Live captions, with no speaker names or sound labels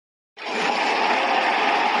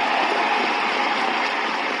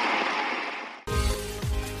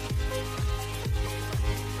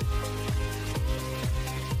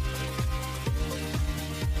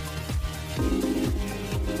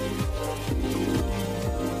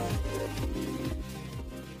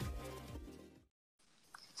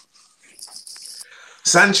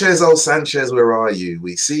Sanchez, oh Sanchez, where are you?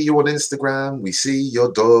 We see you on Instagram, we see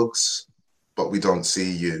your dogs, but we don't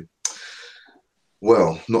see you.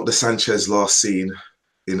 Well, not the Sanchez last seen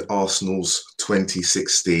in Arsenal's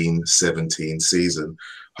 2016-17 season.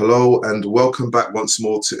 Hello and welcome back once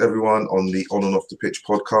more to everyone on the On and Off the Pitch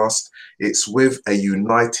podcast. It's with a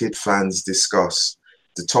United fans discuss.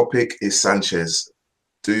 The topic is Sanchez.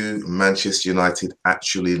 Do Manchester United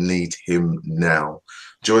actually need him now?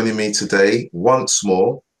 Joining me today once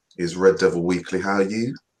more is Red Devil Weekly. How are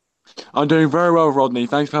you? I'm doing very well, Rodney.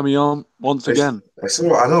 Thanks for having me on once again. It's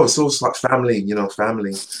all right. I know it's always like family,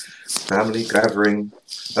 family gathering.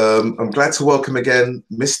 I'm glad to welcome again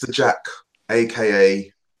Mr. Jack,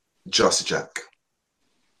 aka Just Jack.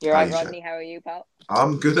 You're right, Rodney. Jack? How are you, pal?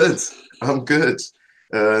 I'm good.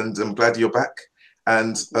 And I'm glad you're back.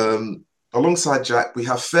 And alongside Jack, we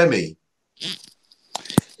have Femi.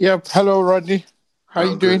 Yep. Hello, Rodney. How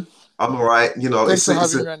you doing? I'm all right. Thanks for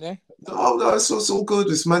having me, Rodney. Oh, no, it's all good.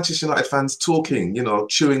 It's Manchester United fans talking,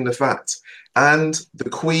 chewing the fat. And the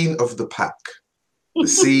queen of the pack, the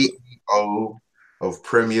CEO of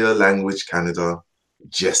Premier Language Canada,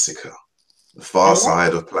 Jessica, the far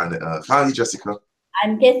side of planet Earth. How are you, Jessica?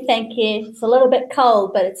 I'm good, thank you. It's a little bit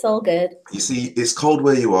cold, but it's all good. You see, it's cold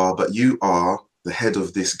where you are, but you are the head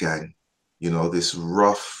of this gang, this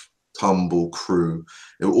rough, tumble crew.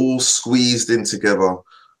 They're all squeezed in together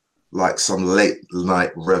like some late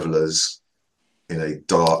night revelers in a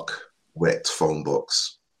dark, wet phone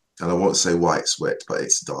box. And I won't say why it's wet, but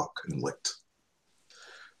it's dark and wet.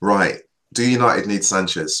 Right. Do United need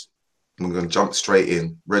Sanchez? I'm going to jump straight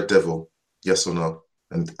in. Red Devil, yes or no?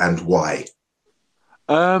 And why?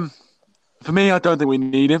 For me, I don't think we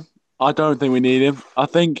need him. I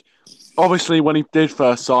think, obviously, when he did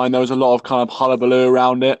first sign, there was a lot of kind of hullabaloo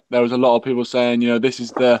around it. There was a lot of people saying, this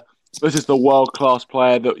is the world-class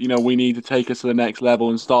player that, we need to take us to the next level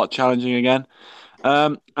and start challenging again.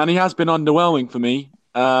 And he has been underwhelming for me.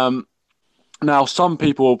 Now, some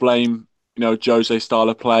people will blame, Jose's style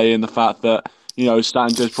of play and the fact that,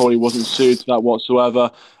 Sanchez probably wasn't suited to that whatsoever.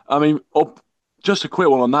 I mean, just a quick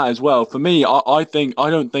one on that as well. For me, I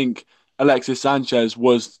don't think Alexis Sanchez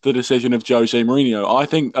was the decision of Jose Mourinho. I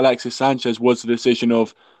think Alexis Sanchez was the decision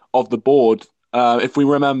of the board. If we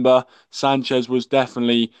remember, Sanchez was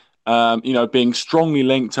definitely being strongly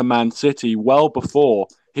linked to Man City well before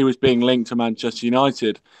he was being linked to Manchester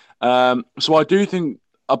United. So I do think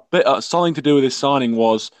a bit something to do with his signing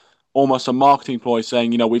was almost a marketing ploy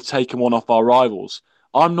saying, we've taken one off our rivals.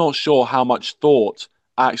 I'm not sure how much thought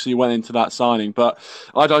actually went into that signing, but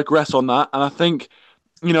I digress on that. And I think,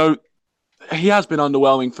 he has been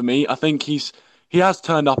underwhelming for me. I think he has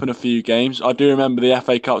turned up in a few games. I do remember the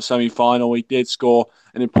FA Cup semi-final. He did score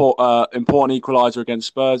an important equaliser against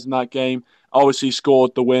Spurs in that game. Obviously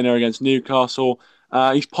scored the winner against Newcastle.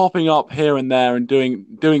 He's popping up here and there and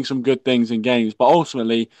doing some good things in games. But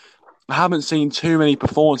ultimately, I haven't seen too many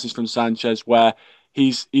performances from Sanchez where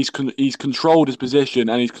he's controlled his position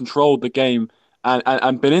and he's controlled the game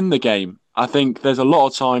and been in the game. I think there's a lot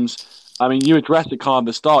of times. I mean, you addressed it kind of at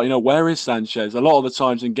the start. Where is Sanchez? A lot of the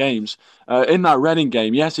times in games, in that Reading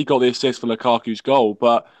game, yes, he got the assist for Lukaku's goal,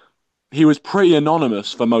 but he was pretty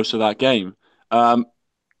anonymous for most of that game. To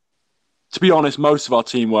be honest, most of our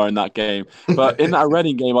team were in that game. But in that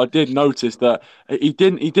Reading game, I did notice that he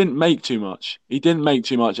didn't make too much.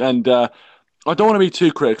 And I don't want to be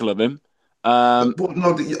too critical of him.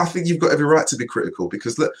 No, I think you've got every right to be critical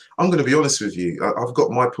because look, I'm going to be honest with you. I've got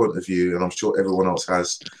my point of view, and I'm sure everyone else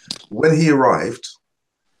has. When he arrived,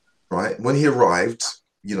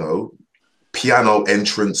 piano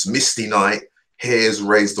entrance, misty night, hairs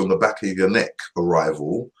raised on the back of your neck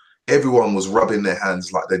arrival, everyone was rubbing their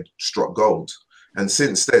hands like they'd struck gold. And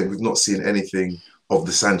since then, we've not seen anything of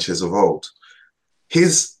the Sanchez of old.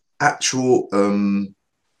 His actual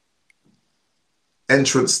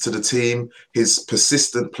entrance to the team, his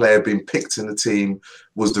persistent player being picked in the team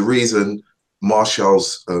was the reason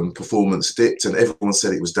Martial's performance dipped, and everyone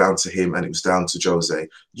said it was down to him and it was down to Jose.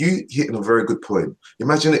 You hit a very good point.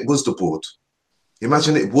 Imagine it was the board.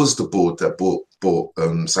 Imagine it was the board that bought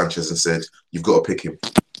Sanchez and said, "You've got to pick him.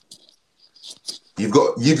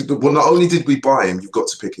 Well, not only did we buy him, you've got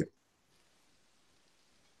to pick him."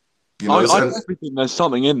 I definitely think there's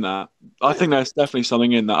something in that. I think there's definitely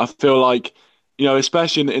something in that. I feel like,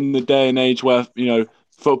 especially in the day and age where,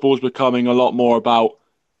 football's becoming a lot more about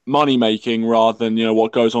money making rather than,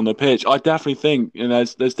 what goes on the pitch. I definitely think,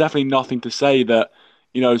 there's definitely nothing to say that,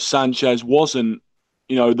 Sanchez wasn't,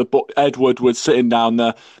 Edward was sitting down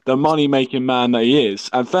the money making man that he is.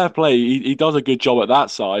 And fair play, he does a good job at that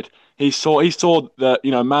side. He saw that,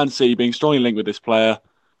 Man City being strongly linked with this player.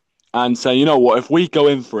 and say, you know what, if we go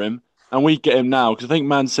in for him and we get him now, because I think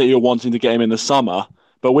Man City are wanting to get him in the summer,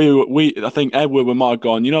 but I think Ed Woodward might have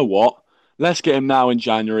gone, you know what, let's get him now in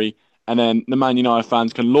January, and then the Man United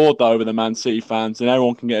fans can lord that over the Man City fans, and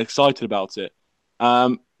everyone can get excited about it.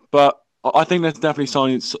 But I think there's definitely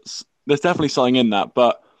something in that,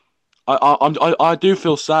 but I do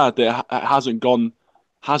feel sad that it hasn't gone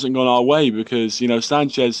our way because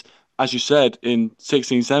Sanchez, as you said, in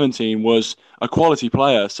 16-17 was a quality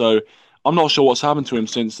player. So I'm not sure what's happened to him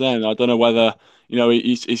since then. I don't know whether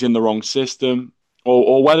he's in the wrong system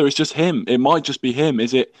or whether it's just him. It might just be him.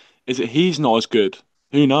 Is it he's not as good?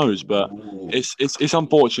 Who knows? But it's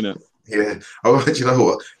unfortunate. Yeah. Oh, you know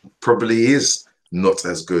what? Probably is not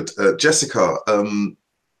as good. Jessica,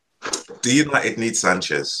 do United need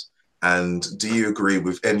Sanchez? And do you agree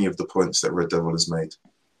with any of the points that Red Devil has made?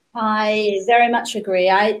 I very much agree.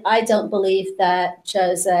 I don't believe that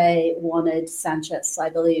Jose wanted Sanchez.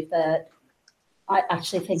 I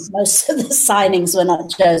actually think most of the signings were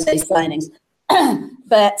not Jose's signings.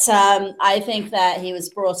 But I think that he was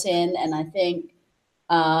brought in, and I think,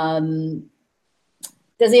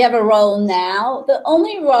 does he have a role now? The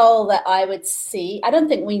only role that I would see, I don't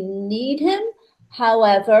think we need him.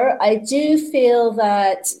 However, I do feel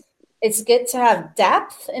that it's good to have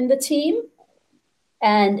depth in the team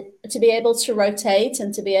and to be able to rotate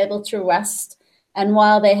and to be able to rest. And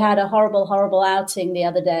while they had a horrible, horrible outing the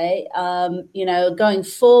other day, going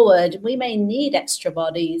forward, we may need extra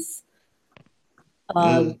bodies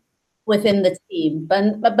within the team.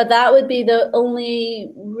 But that would be the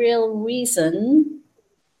only real reason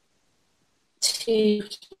to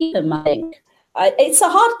keep him, I think. It's a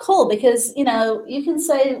hard call because, you can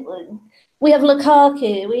say we have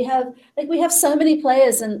Lukaku, we have so many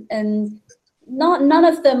players and none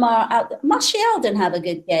of them are out. Martial didn't have a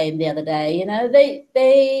good game the other day.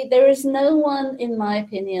 There is no one, in my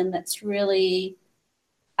opinion, that's really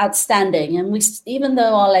outstanding. And even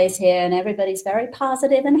though Ole's here and everybody's very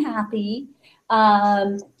positive and happy,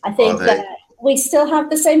 I think that we still have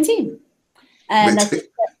the same team, and I think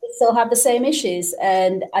that we still have the same issues.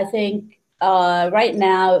 And I think right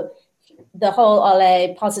now, the whole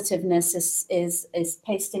Ole positiveness is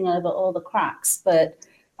pasting over all the cracks, but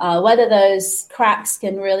whether those cracks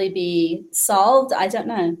can really be solved, I don't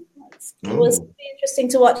know. It was interesting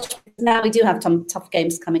to watch. Now we do have some tough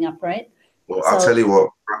games coming up, right? Well, I'll tell you what,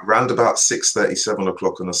 round about 6:30, 7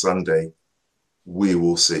 o'clock on a Sunday, we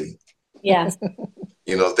will see. Yeah.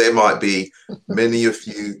 There might be many a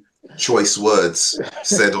few choice words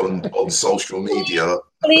said on social media.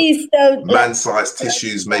 Please don't. Man-sized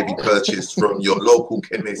tissues may be purchased from your local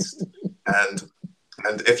chemist and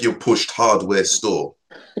if you're pushed hardware store.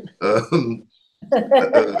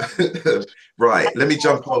 Right, let me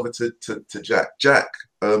jump over to Jack. Jack,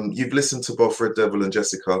 you've listened to both Red Devil and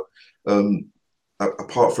Jessica.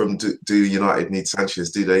 Apart from do United need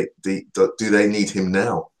Sanchez? Do they need him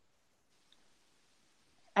now?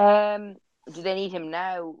 Do they need him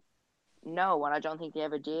now? No, and I don't think they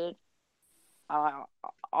ever did.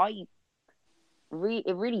 It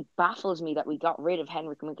really baffles me that we got rid of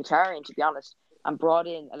Henrik Mkhitaryan, to be honest, and brought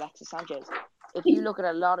in Alexis Sanchez. If you look at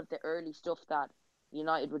a lot of the early stuff that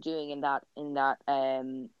United were doing in that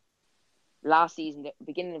last season, the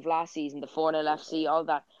beginning of last season, the 4-0 FC, all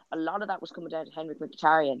that, a lot of that was coming down to Henrik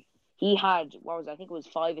Mkhitaryan. He had, I think it was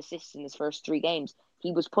 5 assists in his first 3 games.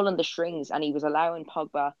 He was pulling the strings and he was allowing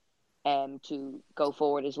Pogba to go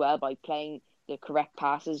forward as well by playing the correct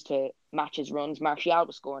passes to match his runs. Martial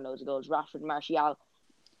was scoring loads of goals. Rashford and Martial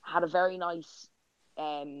had a very nice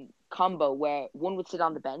combo where one would sit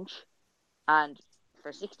on the bench and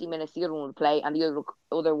for 60 minutes the other one would play and the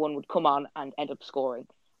other one would come on and end up scoring.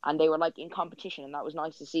 And they were like in competition, and that was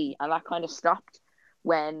nice to see. And that kind of stopped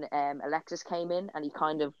when Alexis came in, and he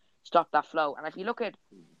kind of stopped that flow. And if you look at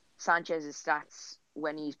Sanchez's stats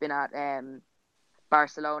when he's been at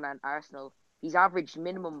Barcelona and Arsenal, he's averaged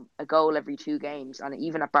minimum a goal every 2 games. And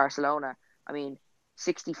even at Barcelona,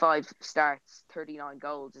 65 starts, 39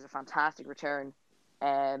 goals is a fantastic return.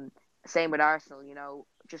 Same with Arsenal,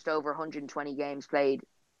 just over 120 games played.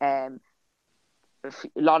 A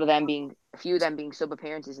few of them being sub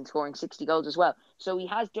appearances and scoring 60 goals as well. So he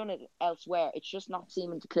has done it elsewhere. It's just not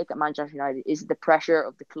seeming to click at Manchester United. Is it the pressure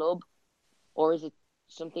of the club, or is it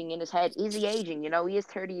something in his head? Is he aging? He is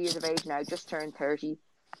 30 years of age now, just turned 30.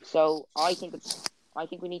 So I think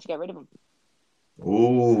we need to get rid of him.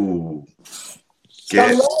 Ooh,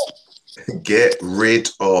 get rid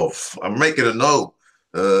of. I'm making a note.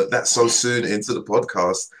 That's so soon into the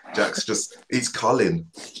podcast. Jack's he's culling.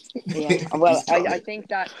 Yeah, well, I think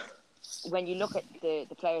that when you look at the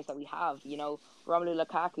players that we have, Romelu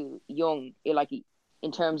Lukaku, young,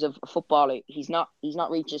 in terms of a footballer. He's not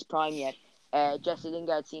reached his prime yet. Jesse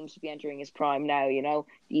Lingard seems to be entering his prime now. You know,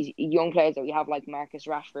 these young players that we have like Marcus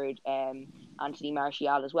Rashford, Anthony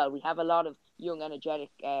Martial as well. We have a lot of young, energetic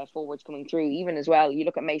forwards coming through. Even as well, you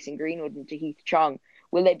look at Mason Greenwood and Tahith Chong.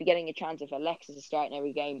 Will they be getting a chance if Alexis is starting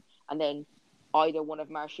every game and then either one of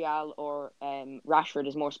Martial or Rashford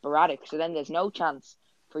is more sporadic? So then there's no chance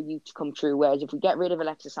for you to come through. Whereas if we get rid of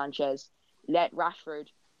Alexis Sanchez, let Rashford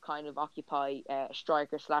kind of occupy a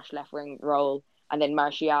striker / left wing role, and then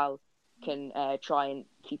Martial can try and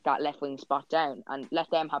keep that left wing spot down and let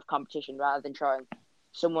them have competition rather than trying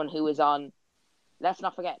someone who is on, let's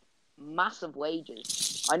not forget, massive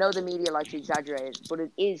wages. I know the media like to exaggerate it, but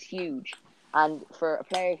it is huge. And for a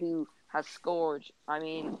player who has scored, I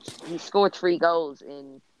mean, he scored 3 goals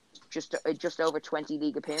in just over 20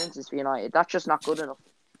 league appearances for United. That's just not good enough.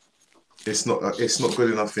 It's not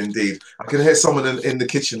good enough indeed. I can hear someone in the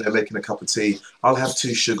kitchen there making a cup of tea. I'll have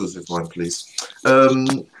 2 sugars with mine, please.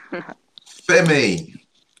 Femi.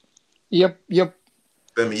 Yep.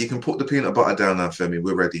 Femi, you can put the peanut butter down now, Femi.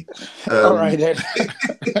 We're ready. All right then.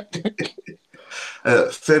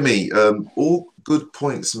 Femi, all good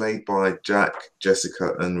points made by Jack,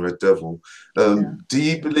 Jessica, and Red Devil. Do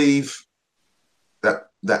you believe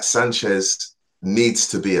that Sanchez needs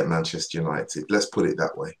to be at Manchester United? Let's put it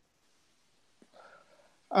that way.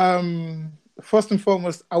 First and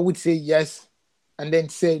foremost, I would say yes, and then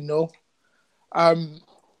say no.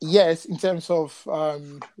 Yes, in terms of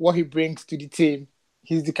what he brings to the team,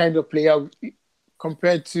 he's the kind of player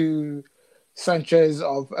compared to Sanchez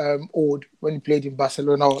of old when he played in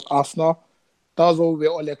Barcelona or Arsenal. That was what we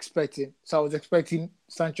were all expecting. So I was expecting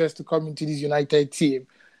Sanchez to come into this United team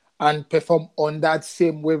and perform on that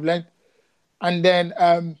same wavelength. And then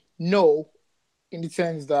no, in the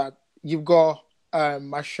sense that you've got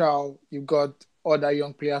Martial, you've got other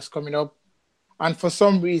young players coming up. And for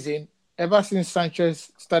some reason, ever since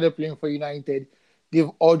Sanchez started playing for United, they've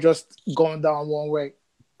all just gone down one way.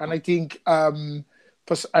 And I think,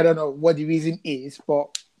 I don't know what the reason is,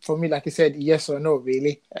 but for me, like I said, yes or no,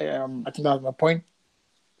 really. I think that's my point.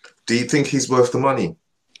 Do you think he's worth the money?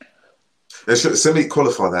 Let me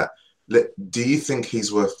qualify that. Do you think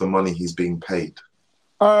he's worth the money he's being paid?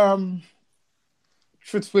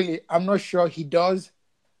 Truthfully, I'm not sure he does.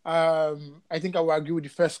 I think I will agree with the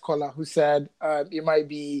first caller who said it might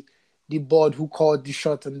be the board who called the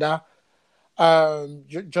shot on that.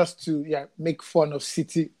 Just to make fun of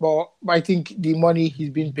City. But I think the money he's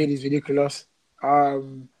being paid is ridiculous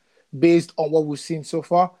based on what we've seen so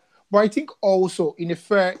far. But I think also in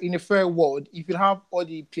a fair world, if you have all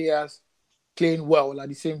the players playing well at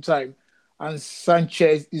the same time and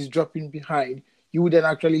Sanchez is dropping behind, you would then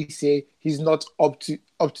actually say he's not up to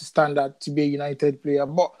standard to be a United player.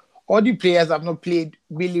 But all the players have not played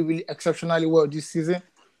really, really exceptionally well this season.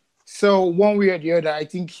 So one way or the other, I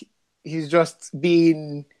think he's just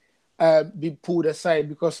being pulled aside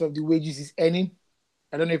because of the wages he's earning.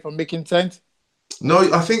 I don't know if I'm making sense.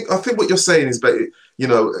 No, I think what you're saying is, but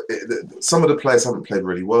some of the players haven't played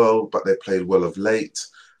really well, but they played well of late.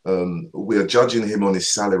 We are judging him on his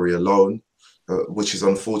salary alone, which is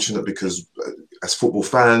unfortunate because as football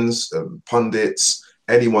fans, pundits,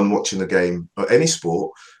 anyone watching the game or any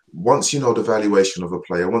sport, once you know the valuation of a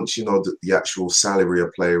player, once you know that the actual salary a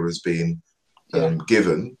player is being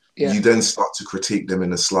given, you then start to critique them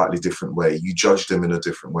in a slightly different way. You judge them in a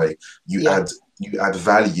different way. You add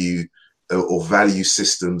value or value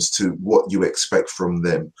systems to what you expect from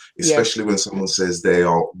them, especially when someone says they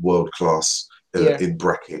are world class in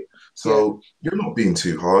bracket. So you're not being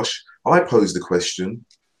too harsh. I posed the question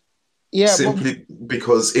simply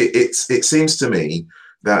because it seems to me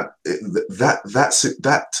that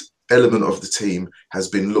that element of the team has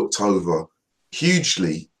been looked over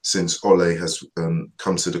hugely since Ole has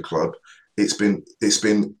come to the club. It's been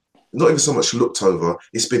not even so much looked over;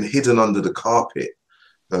 it's been hidden under the carpet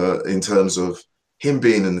in terms of him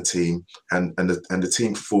being in the team and the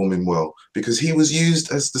team performing well, because he was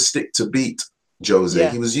used as the stick to beat Jose.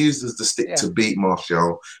 He was used as the stick to beat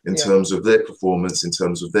Martial in terms of their performance, in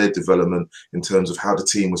terms of their development, in terms of how the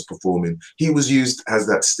team was performing. He was used as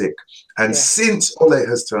that stick. And since Ole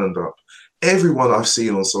has turned up, everyone I've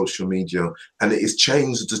seen on social media, and it has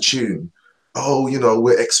changed the tune. Oh,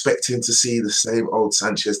 we're expecting to see the same old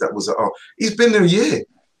Sanchez that was at our. He's been there a year.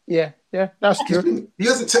 Yeah, that's true. He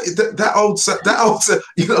hasn't that old.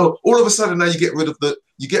 All of a sudden now you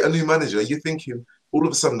get a new manager. You're thinking, all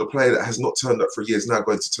of a sudden, the player that has not turned up for years is now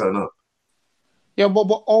going to turn up. Yeah, but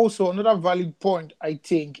also another valid point, I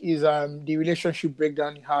think, is the relationship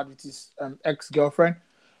breakdown he had with his ex-girlfriend.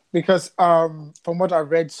 Because from what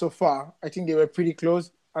I've read so far, I think they were pretty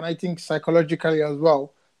close. and I think psychologically as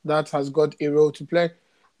well, that has got a role to play.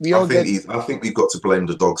 We all I think we've got to blame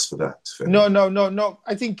the dogs for that. No.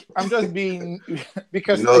 I think I'm just being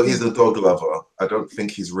because you know he's a dog lover. I don't think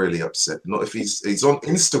he's really upset. Not if he's on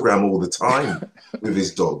Instagram all the time with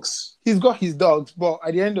his dogs. He's got his dogs, but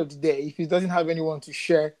at the end of the day, if he doesn't have anyone to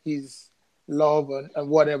share his love and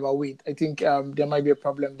whatever with, I think there might be a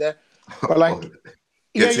problem there. But like,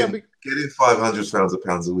 getting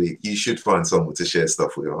 £500 a week, you should find someone to share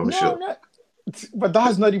stuff with. I'm sure. No. But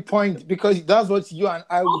that's not the point, because that's what you and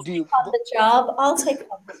I would do. I'll take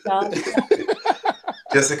on the job.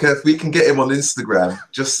 Jessica, if we can get him on Instagram,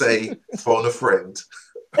 just say phone a friend.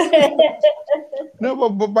 No,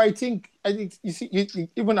 but I think you see,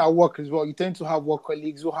 even at work as well, you tend to have work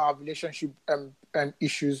colleagues who have relationship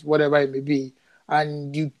issues, whatever it may be,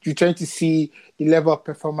 and you tend to see the level of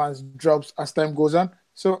performance drops as time goes on.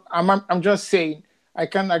 So I'm just saying, I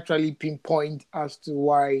can't actually pinpoint as to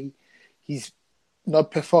why he's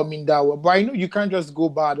not performing that well. But I know you can't just go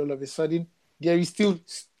bad all of a sudden. There is still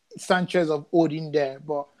Sanchez of old in there,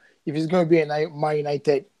 but if he's going to be a Man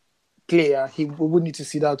United player, we would need to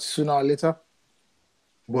see that sooner or later.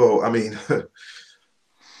 Well, I mean,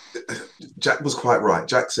 Jack was quite right.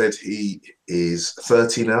 Jack said he is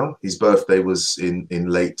 30 now. His birthday was in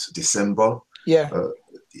late December. Yeah.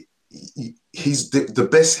 He's the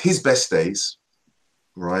best. His best days,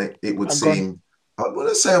 right? It would seem. When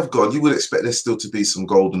I say I've gone, you would expect there still to be some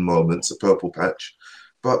golden moments, a purple patch.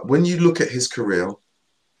 But when you look at his career,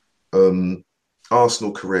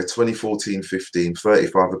 Arsenal career, 2014-15,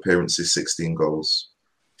 35 appearances, 16 goals.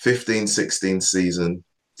 15-16 season,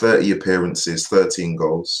 30 appearances, 13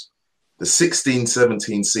 goals. The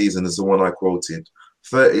 16-17 season is the one I quoted.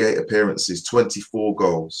 38 appearances, 24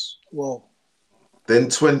 goals. Whoa. Then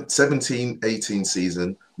 17-18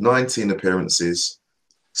 season, 19 appearances,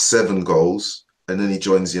 7 goals. And then he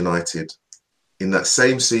joins United. In that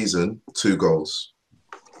same season, 2 goals.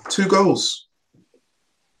 2 goals.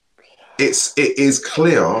 It is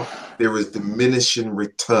clear there is diminishing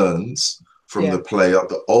returns from the player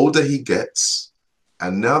the older he gets.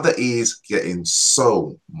 And now that he is getting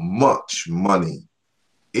so much money,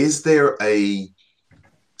 is there a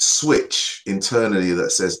switch internally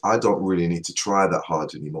that says, I don't really need to try that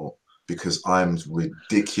hard anymore because I'm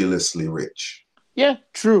ridiculously rich? Yeah,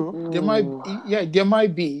 true. There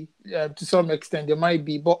might be to some extent, there might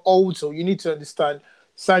be, but also you need to understand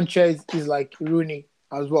Sanchez is like Rooney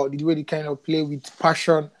as well. The way they kind of play with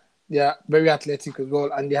passion, they are very athletic as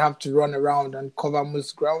well, and they have to run around and cover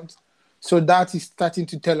most grounds. So that is starting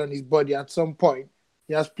to tell on his body at some point.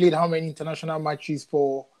 He has played how many international matches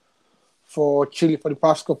for Chile for the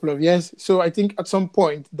past couple of years. So I think at some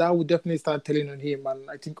point that would definitely start telling on him, and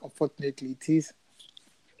I think unfortunately it is.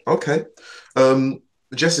 Okay.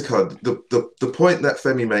 Jessica, the point that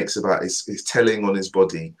Femi makes about his telling on his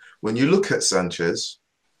body, when you look at Sanchez,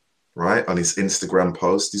 right, on his Instagram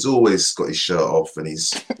post, he's always got his shirt off and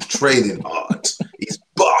he's training hard. He's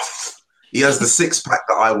buff. He has the 6-pack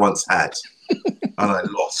that I once had and I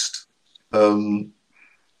lost. Do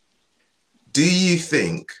you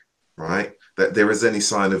think, right, that there is any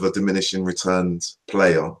sign of a diminishing returns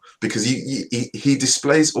player? Because he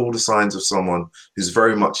displays all the signs of someone who's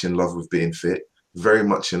very much in love with being fit, very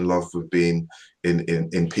much in love with being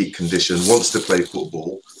in peak condition, wants to play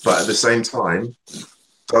football, but at the same time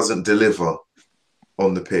doesn't deliver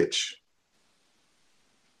on the pitch.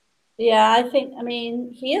 Yeah, I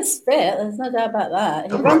mean, he is fit. There's no doubt about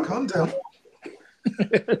that. All right, calm down.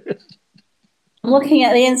 I'm looking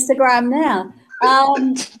at the Instagram now.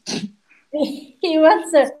 He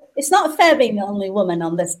runs it's not fair being the only woman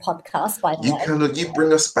on this podcast, by the way. You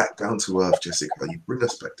bring us back down to earth, Jessica. You bring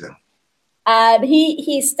us back down.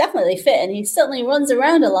 He's definitely fit, and he certainly runs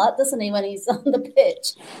around a lot, doesn't he, when he's on the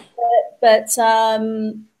pitch? But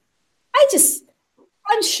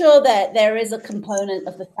I'm sure that there is a component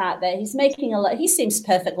of the fact that he's making a lot. He seems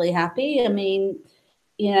perfectly happy. I mean,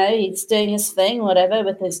 you know, he's doing his thing, whatever,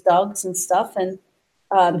 with his dogs and stuff, and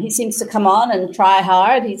he seems to come on and try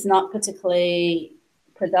hard. He's not particularly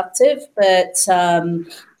productive, but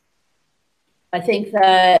I think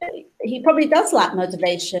that he probably does lack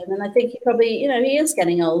motivation, and I think he probably, you know, he is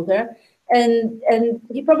getting older, and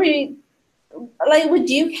he probably, like, would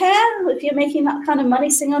you care if you're making that kind of money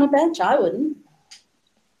sitting on a bench? I wouldn't.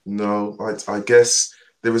 No, I guess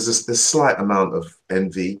there was a slight amount of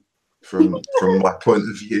envy from my point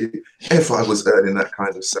of view. If I was earning that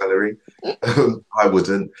kind of salary, I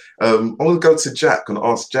wouldn't. I want to go to Jack and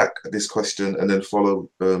ask Jack this question and then follow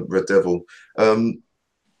Red Devil.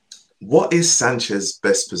 What is Sanchez's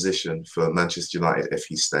best position for Manchester United if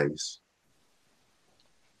he stays?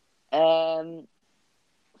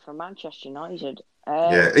 for Manchester United.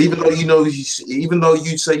 Yeah, even though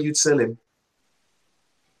you say you'd sell him.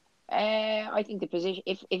 I think the position,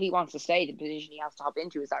 if he wants to stay, the position he has to hop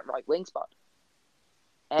into is that right wing spot.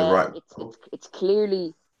 The right. It's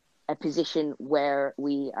clearly a position where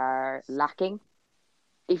we are lacking.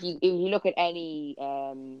 If you look at any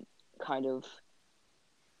kind of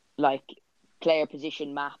like player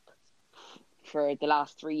position map for the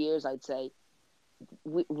last 3 years, I'd say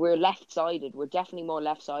we're left-sided. We're definitely more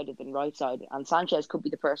left-sided than right-sided, and Sanchez could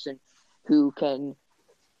be the person who can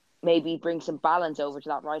maybe bring some balance over to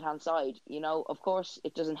that right-hand side. You know, of course,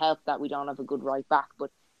 it doesn't help that we don't have a good right back,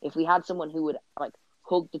 but if we had someone who would like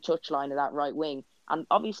hug the touchline of that right wing, and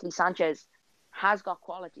obviously Sanchez has got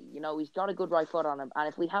quality. You know, he's got a good right foot on him, and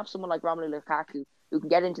if we have someone like Romelu Lukaku who can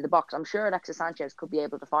get into the box, I'm sure Alexis Sanchez could be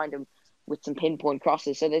able to find him with some pinpoint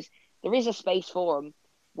crosses. So there is a space for him.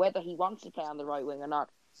 Whether he wants to play on the right wing or not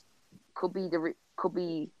could be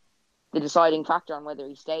the deciding factor on whether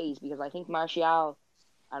he stays, because I think Martial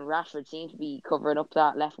and Rashford seem to be covering up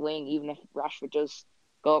that left wing, even if Rashford does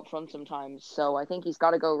go up front sometimes. So I think he's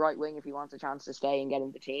got to go right wing if he wants a chance to stay and get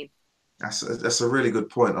in the team. That's a really good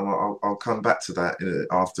point. I'll come back to that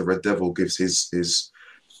after Red Devil gives his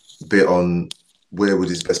bit on where would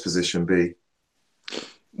his best position be.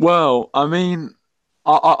 Well, I mean,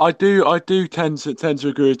 I do tend to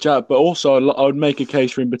agree with Jack, but also I would make a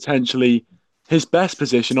case for him potentially his best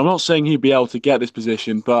position. I'm not saying he'd be able to get this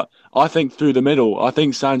position, but I think through the middle. I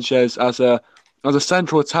think Sanchez as a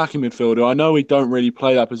central attacking midfielder. I know he don't really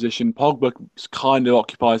play that position. Pogba kind of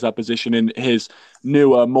occupies that position in his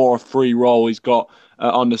newer, more free role he's got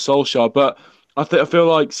under Solskjaer. But I feel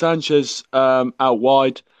like Sanchez out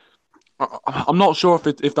wide. I'm not sure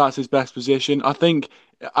if that's his best position. I think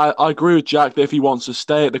I agree with Jack that if he wants to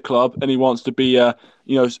stay at the club and he wants to be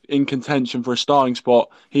in contention for a starting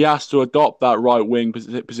spot, he has to adopt that right wing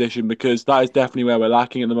position, because that is definitely where we're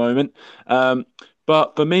lacking at the moment.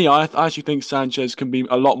 But for me, I actually think Sanchez can be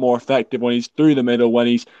a lot more effective when he's through the middle, when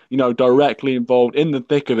he's directly involved in the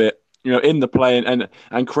thick of it, in the play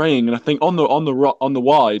and creating. And I think on the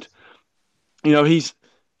wide,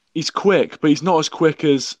 he's quick, but he's not as quick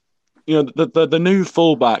as the new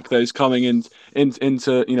fullback that is coming into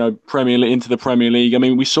the Premier League. I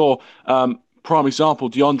mean, we saw prime example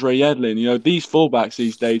DeAndre Yedlin. These fullbacks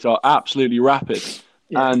these days are absolutely rapid.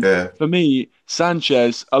 Yeah. And for me,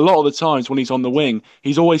 Sanchez, a lot of the times when he's on the wing,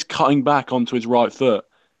 he's always cutting back onto his right foot.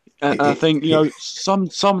 And I think,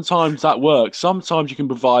 sometimes that works. Sometimes you can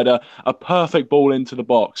provide a perfect ball into the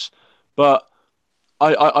box. But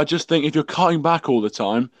I just think if you're cutting back all the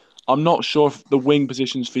time, I'm not sure if the wing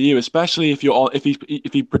position's for you, especially if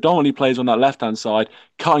he predominantly plays on that left-hand side,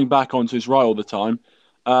 cutting back onto his right all the time.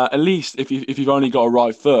 At least if you've only got a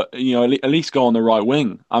right foot, at least go on the right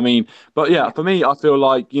wing. I mean, but yeah, for me, I feel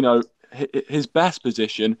like his best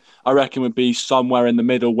position, I reckon, would be somewhere in the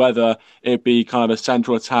middle, whether it be kind of a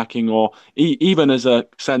central attacking or even as a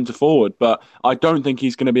centre forward. But I don't think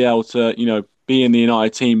he's going to be able to, be in the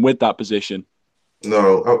United team with that position.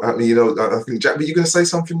 No, I mean, I think Jack, were you going to say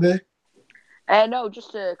something there? No,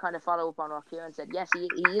 just to kind of follow up on what Kieran said. Yes, he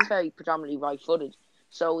is very predominantly right-footed,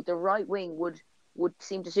 so the right wing would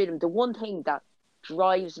seem to suit him. The one thing that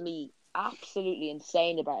drives me absolutely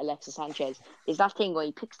insane about Alexis Sanchez is that thing where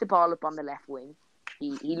he picks the ball up on the left wing.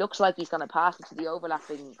 He looks like he's going to pass it to the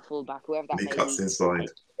overlapping fullback, whoever that may be. He cuts inside.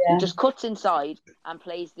 He just cuts inside and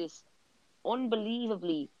plays this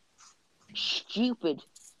unbelievably stupid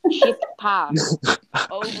chip pass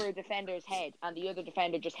over a defender's head, and the other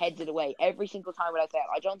defender just heads it away every single time without fail.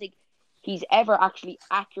 I don't think he's ever actually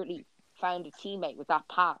accurately found a teammate with that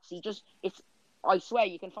pass. I swear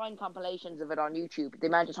you can find compilations of it on YouTube. The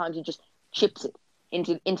amount of times he just chips it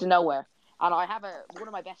into nowhere. And I have one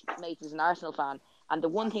of my best mates is an Arsenal fan, and the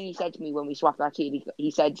one thing he said to me when we swapped that team, he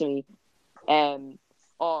said to me,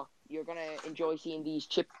 "Oh, you're gonna enjoy seeing these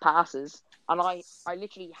chip passes." And I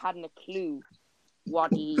literally hadn't a clue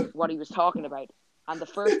what he was talking about. And the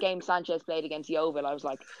first game Sanchez played against Yeovil, I was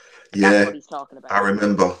like, that's what he's talking about. I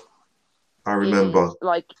remember.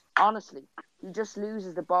 Like, honestly, he just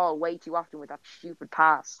loses the ball way too often with that stupid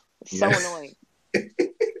pass. It's so annoying.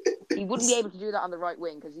 He wouldn't be able to do that on the right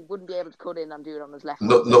wing, because he wouldn't be able to cut in and do it on his left.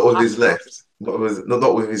 Not with his left. Not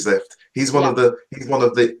with his left. He's one of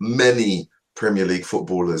the many Premier League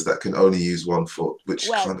footballers that can only use one foot, which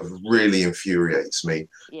kind of really infuriates me,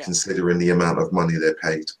 considering the amount of money they're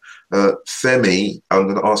paid. Femi, I'm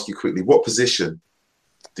going to ask you quickly, what position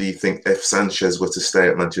do you think if Sanchez were to stay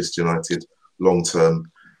at Manchester United long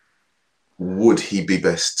term, would he be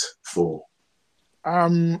best for?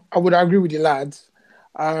 I would agree with the lads.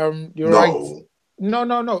 You're right.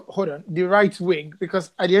 No. Hold on. The right wing,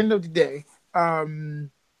 because at the end of the day,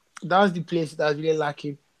 that's the place that's really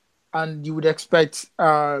lacking, and you would expect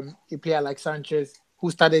a player like Sanchez,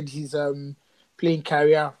 who started his playing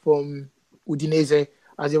career from Udinese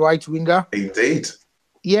as a right winger. Indeed.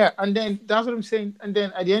 Yeah, and then that's what I'm saying. And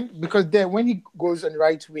then at the end, because then when he goes on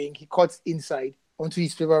right wing, he cuts inside onto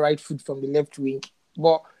his favorite right foot from the left wing.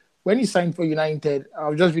 But when he signed for United, I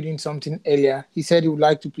was just reading something earlier. He said he would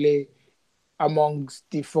like to play amongst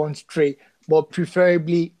the front three, but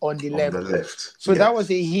preferably on the left. On the left. So that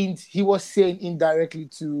was a hint he was saying indirectly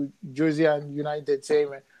to Jose and United,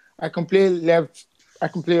 saying, I can play left, I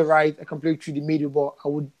can play right, I can play through the middle, but I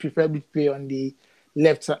would preferably play on the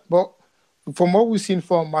left side. But from what we've seen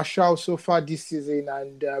from Martial so far this season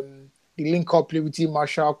and the link-up play between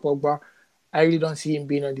Martial and Pogba, I really don't see him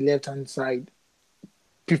being on the left-hand side,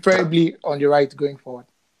 preferably on the right going forward.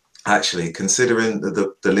 Actually, considering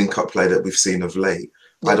the link-up play that we've seen of late,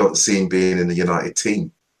 I don't see him being in the United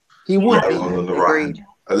team. He would let alone on the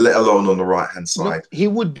let alone on the right-hand side. No, he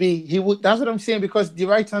would be. He would. That's what I'm saying, because the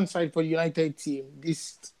right-hand side for the United team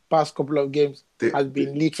this past couple of games has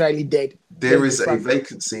been literally dead. There is a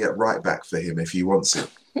vacancy at right back for him if he wants it.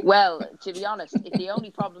 Well, to be honest, the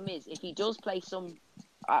only problem is if he does play some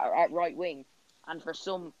at right wing, and for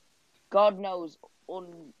some, God knows,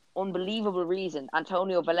 unbelievable reason,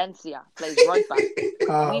 Antonio Valencia plays right back.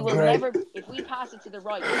 We will never, if we pass it to the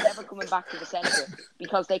right, we're never coming back to the centre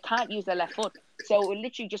because they can't use their left foot. So it will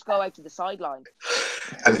literally just go out to the sideline.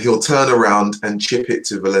 And he'll turn around and chip it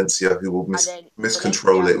to Valencia, who will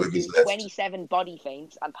miscontrol it with his left. 27 body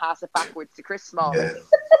feints and pass it backwards to Chris Smalling. Yeah.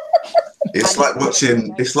 It's like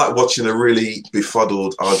watching a really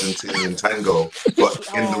befuddled Argentinian tango, but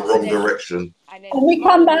in the wrong direction. And then we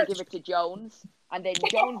come back, give it to Jones, and then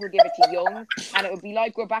Jones will give it to Young, and it would be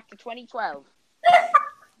like we're back to 2012.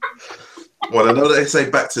 Well, I know they say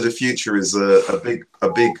Back to the Future is a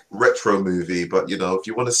big retro movie, but you know, if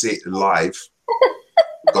you want to see it live,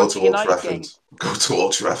 go to Old Trafford. Go to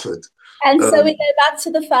Old Trafford. And so we go back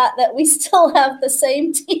to the fact that we still have the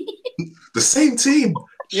same team. The same team.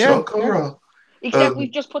 Yeah. Except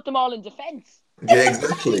we've just put them all in defence. Yeah,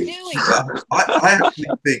 exactly. I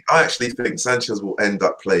actually think Sanchez will end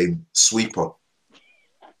up playing sweeper.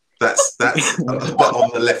 That's but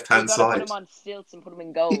on the left-hand side. Put him on stilts and put him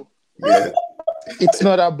in goal. Yeah, it's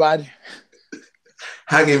not that bad.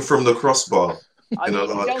 Hanging from the crossbar, you know,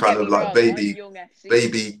 like kind of like baby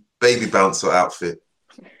bouncer outfit.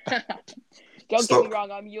 Don't get me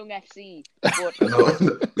wrong, I'm Young FC, but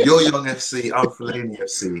you're Young FC. I'm Fellaini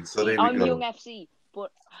FC. So there we go. I'm Young FC,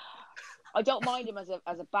 but I don't mind him as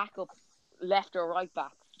a backup left or right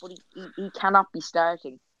back, but he cannot be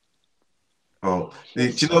starting. Oh, do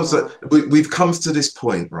you know, so we've come to this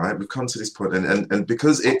point, right? We've come to this point, and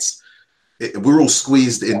because we're all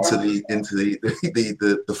squeezed into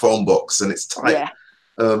the phone box, and it's tight. Yeah.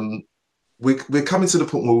 We're coming to the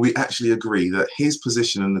point where we actually agree that his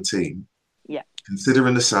position in the team,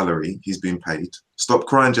 considering the salary he's being paid. Stop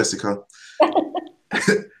crying, Jessica.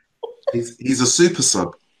 he's a super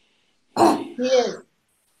sub. He is.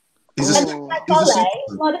 He's like Ole.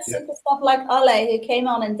 Not a super sub like Ole, who came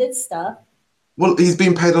on and did stuff. Well, he's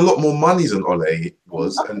been paid a lot more money than Ole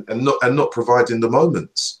was, and not providing the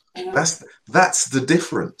moments. That's the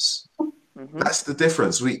difference. Mm-hmm. That's the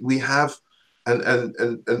difference. We have,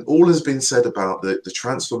 and all has been said about the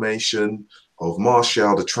transformation of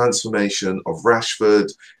Martial, the transformation of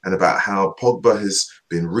Rashford, and about how Pogba has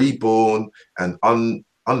been reborn and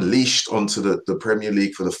unleashed onto the Premier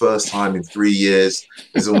League for the first time in 3 years.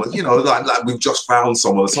 It's almost, you know, like we've just found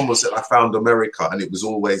someone. Someone said, "I found America," and it was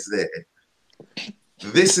always there.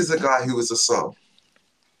 This is a guy who was a sub,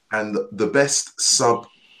 and the best sub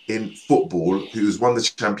in football, who's won the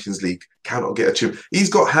Champions League, cannot get a tune. He's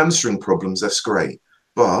got hamstring problems, that's great,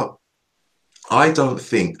 but I don't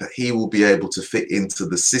think that he will be able to fit into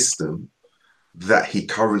the system that he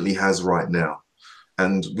currently has right now.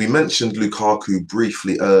 And we mentioned Lukaku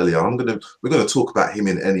briefly earlier. We're gonna talk about him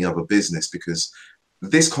in Any Other Business, because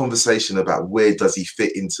this conversation about where does he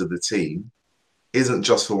fit into the team isn't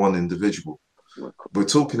just for one individual. We're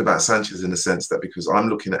talking about Sanchez in the sense that because I'm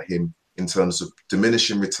looking at him in terms of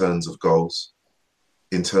diminishing returns of goals,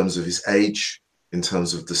 in terms of his age, in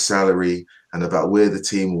terms of the salary, and about where the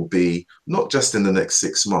team will be, not just in the next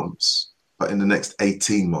 6 months, but in the next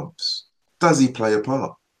 18 months. Does he play a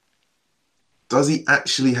part? Does he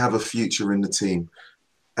actually have a future in the team?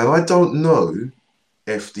 And I don't know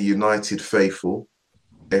if the United faithful,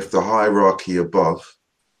 if the hierarchy above,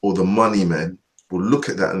 or the money men will look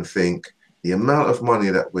at that and think, the amount of money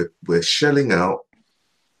that we're shelling out,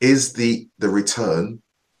 is the return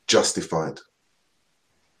justified?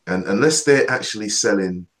 And unless they're actually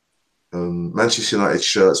selling Manchester United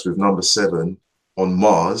shirts with number 7 on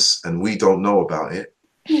Mars and we don't know about it,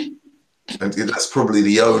 and that's probably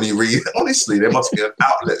the only reason. Honestly, there must be an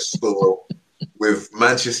outlet store with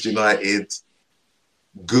Manchester United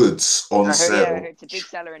goods on I heard, sale. yeah, I heard it's a big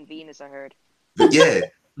seller in Venus. I heard. But yeah,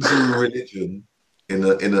 True Religion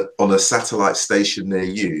on a satellite station near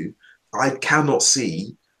you, I cannot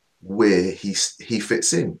see where he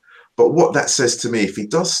fits in. But what that says to me, if he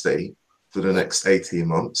does stay for the next 18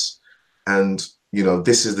 months, and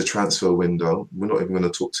this is the transfer window, we're not even going to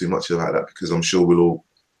talk too much about that because I'm sure we'll all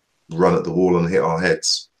run at the wall and hit our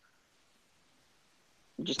heads.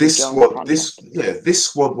 This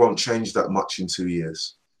squad won't change that much in 2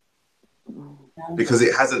 years because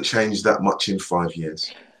it hasn't changed that much in 5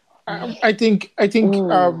 years. I think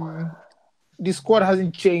the squad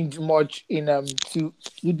hasn't changed much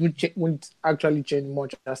won't actually change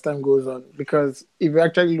much as time goes on, because if you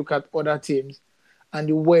actually look at other teams and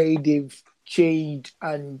the way they've changed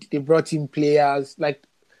and they brought in players, like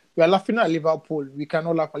we are laughing at Liverpool. We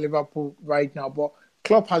cannot laugh at Liverpool right now, but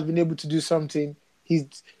Klopp has been able to do something.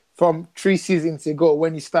 He's from 3 seasons ago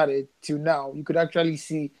when he started till now, you could actually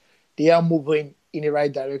see they are moving in the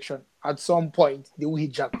right direction. At some point, they will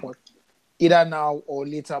hit jackpot, either now or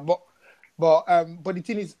later. But the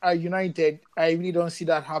thing is, at United, I really don't see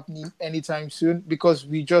that happening anytime soon because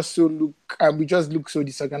we just look so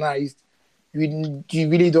disorganized. You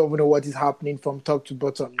really don't know what is happening from top to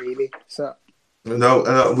bottom, really. So.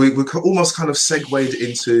 No, we almost kind of segued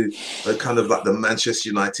into kind of like the Manchester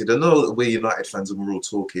United. I know that we're United fans and we're all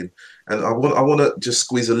talking, and I want to just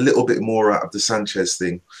squeeze a little bit more out of the Sanchez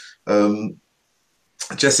thing.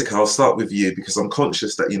 Jessica, I'll start with you because I'm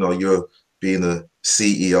conscious that you're being a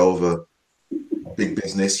CEO of a big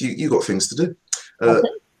business. You got things to do.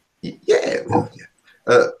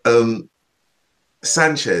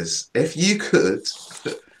 Sanchez, if you could,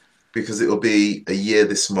 because it will be a year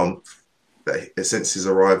this month since his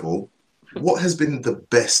arrival, what has been the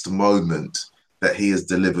best moment that he has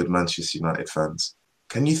delivered Manchester United fans?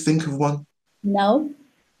 Can you think of one? No.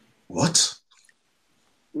 What?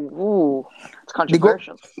 Ooh, it's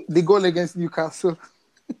controversial. The goal against Newcastle.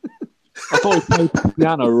 I thought he played the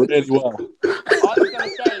piano really well. I was going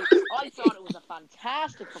to say, I thought it was a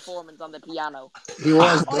fantastic performance on the piano. He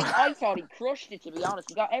was. I thought he crushed it, to be honest.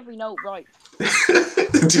 He got every note right.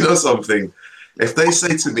 Do you know something? If they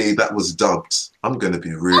say to me that was dubbed, I'm going to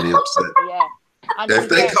be really upset. Yeah. And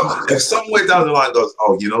if somewhere down the line goes,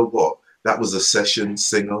 oh, you know what? That was a session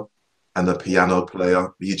singer and a piano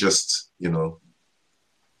player. You just,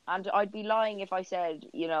 And I'd be lying if I said,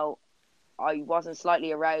 I wasn't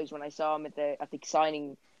slightly aroused when I saw him at the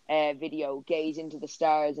signing video, gaze into the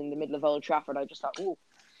stars in the middle of Old Trafford. I just thought, ooh.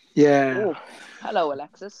 Yeah. Ooh. Hello,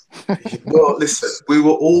 Alexis. Well, listen, we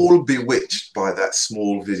were all bewitched by that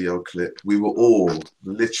small video clip. We were all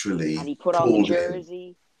literally. And he put on the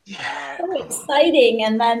jersey. Yeah. So exciting,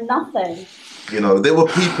 and then nothing. There were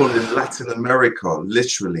people in Latin America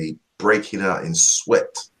literally breaking out in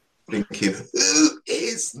sweat, thinking, who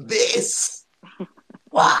is this?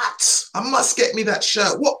 What? I must get me that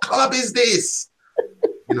shirt. What club is this?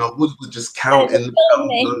 Woodward just counting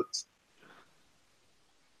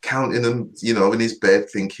them, in his bed,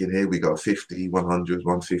 thinking, here we go, 50, 100,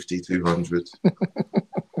 150, 200.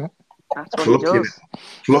 That's what he does.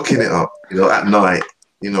 Clocking it up, at night,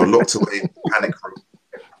 locked away in the panic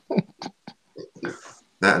room.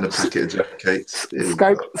 That and a packet of Jaffa cakes.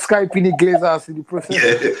 Skyping the Glazers in the process.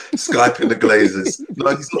 Yeah, Skyping the Glazers.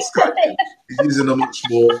 No, he's not Skyping. He's using a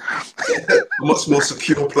much more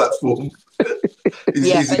secure platform.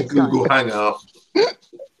 He's using Google Hangout.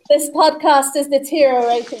 This podcast is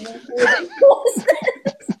deteriorating.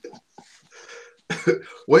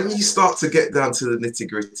 When you start to get down to the nitty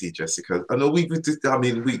gritty, Jessica, I know we can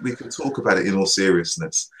talk about it in all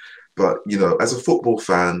seriousness, but as a football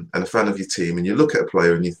fan and a fan of your team, and you look at a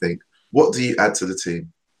player and you think, what do you add to the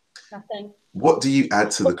team? Nothing. What do you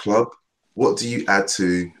add to the club? What do you add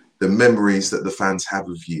to the memories that the fans have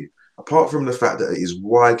of you? Apart from the fact that it is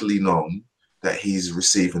widely known that he's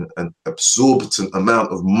receiving an exorbitant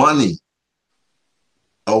amount of money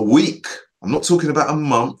a week. I'm not talking about a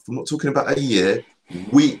month. I'm not talking about a year.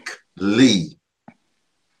 Weekly.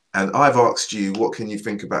 And I've asked you, what can you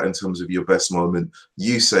think about in terms of your best moment?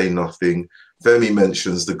 You say nothing. Femi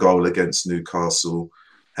mentions the goal against Newcastle.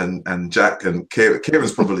 And Jack and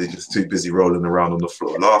Kieran's probably just too busy rolling around on the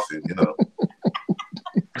floor laughing,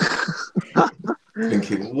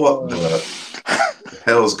 thinking, what the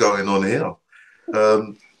hell's going on here?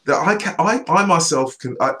 That I myself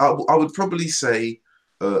can. I would probably say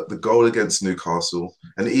the goal against Newcastle,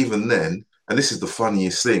 and even then, And this is the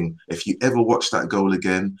funniest thing. If you ever watch that goal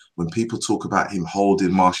again, when people talk about him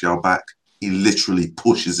holding Martial back, he literally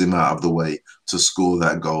pushes him out of the way to score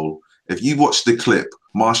that goal. If you watch the clip,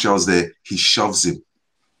 Martial's there, he shoves him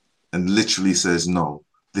and literally says, no,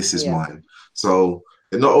 this is mine. So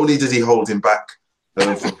not only did he hold him back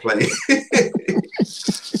from playing,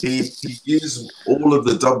 he used all of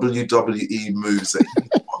the WWE moves that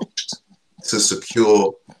he watched to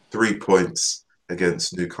secure 3 points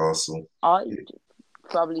against Newcastle. I'd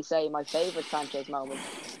probably say my favourite Sanchez moment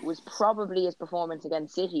was probably his performance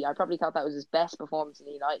against City. I probably thought that was his best performance in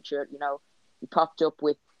the United shirt. You know, he popped up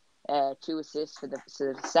with 2 assists for the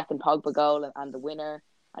second Pogba goal and the winner,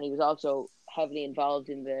 and he was also heavily involved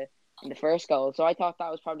in the first goal. So I thought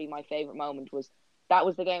that was probably my favourite moment. That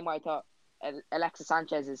was the game where I thought Alexis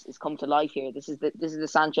Sanchez is come to life here. This is the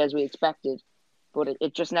Sanchez we expected, but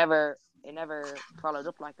it just never followed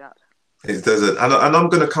up like that. It doesn't. And I'm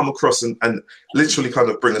going to come across and literally kind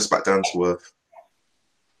of bring us back down to earth.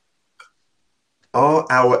 Are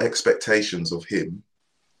our expectations of him,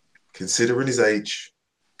 considering his age,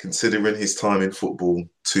 considering his time in football,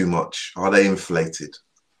 too much? Are they inflated?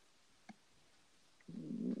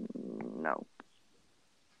 No.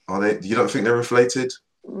 Are they? You don't think they're inflated?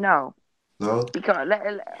 No. No? Because,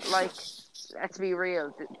 let's be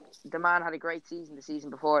real. The man had a great season the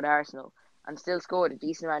season before at Arsenal and still scored a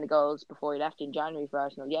decent amount of goals before he left in January for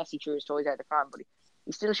Arsenal. Yes, he threw his toys out the pram, but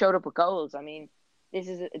he still showed up with goals. I mean, this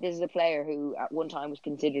is a player who at one time was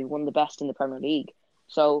considered one of the best in the Premier League.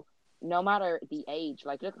 So no matter the age,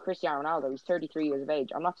 like look at Cristiano Ronaldo, he's 33 years of age.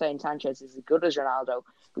 I'm not saying Sanchez is as good as Ronaldo,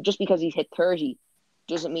 but just because he's hit 30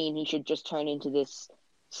 doesn't mean he should just turn into this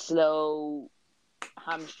slow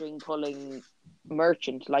hamstring pulling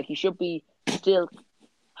merchant. Like he should be still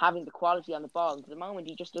having the quality on the ball. And at the moment,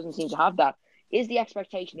 he just doesn't seem to have that. Is the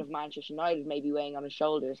expectation of Manchester United maybe weighing on his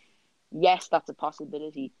shoulders? Yes, that's a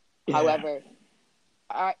possibility. Yeah. However,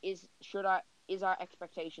 is our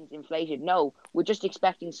expectations inflated? No, we're just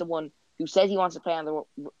expecting someone who says he wants to play on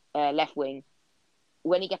the left wing.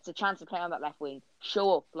 When he gets a chance to play on that left wing,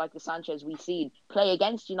 show up like the Sanchez we've seen, play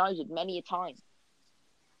against United many a time.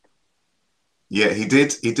 Yeah, he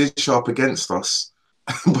did show up against us,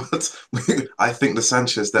 but I think the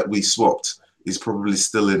Sanchez that we swapped is probably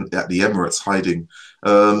still at the Emirates hiding.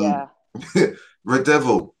 Red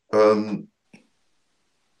Devil,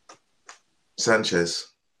 Sanchez,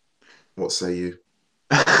 what say you?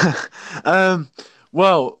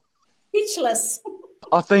 Well, speechless.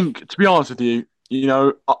 I think, to be honest with you,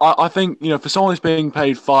 I think, for someone who's being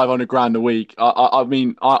paid 500 grand a week, I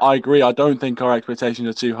mean, I agree. I don't think our expectations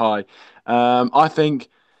are too high. I think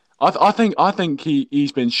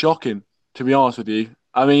he's been shocking, to be honest with you.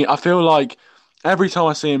 I mean, I feel like every time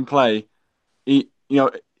I see him play, the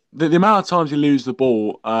amount of times he loses the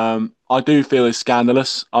ball, I do feel is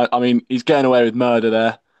scandalous. I mean, he's getting away with murder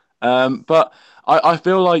there. But I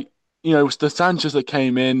feel like, it was the Sanchez that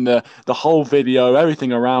came in, the whole video,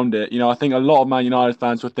 everything around it. I think a lot of Man United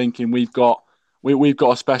fans were thinking we've got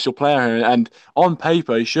a special player here, and on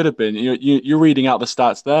paper he should have been. You're reading out the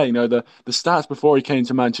stats there. The stats before he came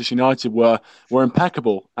to Manchester United were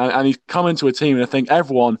impeccable, and he's come into a team, and I think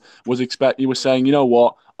everyone was saying, you know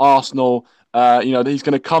what, Arsenal. He's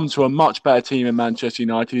going to come to a much better team in Manchester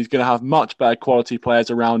United. He's going to have much better quality players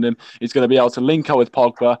around him. He's going to be able to link up with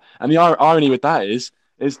Pogba. And the irony with that is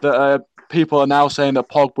that people are now saying that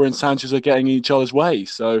Pogba and Sanchez are getting in each other's way.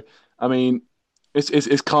 So, I mean, it's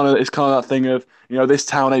kind of that thing of, this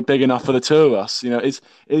town ain't big enough for the two of us. It's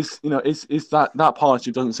that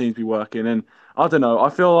partnership doesn't seem to be working. And I don't know. I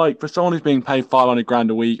feel like for someone who's being paid 500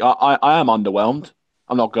 grand a week, I am underwhelmed.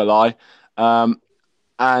 I'm not gonna lie.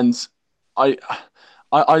 And I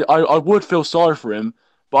would feel sorry for him,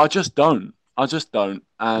 but I just don't.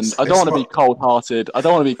 And I don't want to be cold-hearted.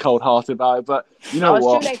 About it, but you know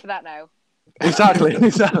what? It's too late for that now. Exactly.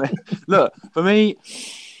 Look, for me,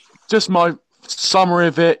 just my summary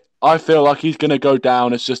of it, I feel like he's going to go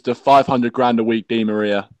down as just a 500 grand a week Di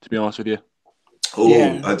Maria, to be honest with you. Oh,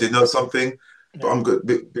 yeah. I did know something, but I'm good.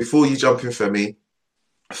 Before you jump in, Femi,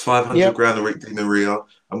 500 grand a week Di Maria,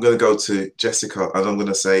 I'm going to go to Jessica and I'm going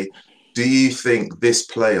to say, do you think this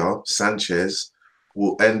player, Sanchez,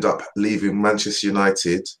 will end up leaving Manchester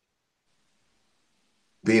United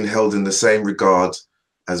being held in the same regard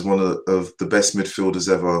as one of the best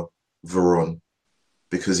midfielders ever, Varane?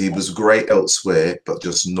 Because he was great elsewhere, but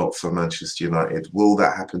just not for Manchester United. Will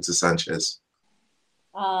that happen to Sanchez?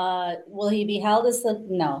 Will he be held as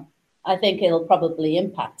no? I think it'll probably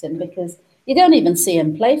impact him because you don't even see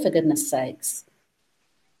him play, for goodness sakes.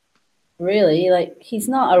 Really, he's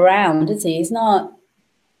not around, is he? He's not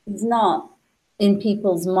in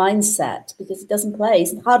people's mindset because he doesn't play.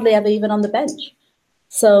 He's hardly ever even on the bench.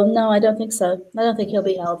 So, no, I don't think so. I don't think he'll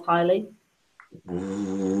be held highly.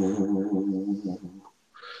 Ooh,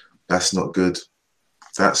 that's not good.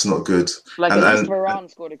 That's not good. Like, at least Varane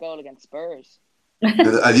scored a goal against Spurs.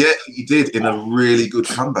 Yeah, he did in a really good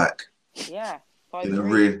comeback. Yeah, in a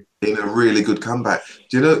really good comeback.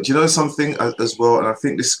 Do you know something as well? And I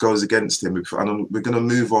think this goes against him. And we're going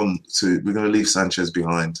to leave Sanchez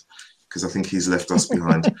behind because I think he's left us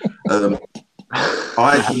behind.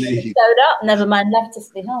 I believe showed up. Never mind, left us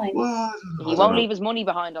behind. Well, he won't leave his money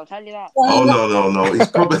behind. I'll tell you that. Oh no! He's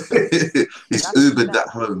probably he's Ubered that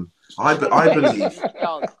home. I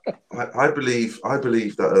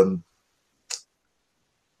believe that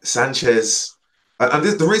Sanchez. And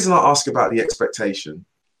the reason I ask about the expectation,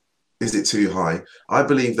 is it too high? I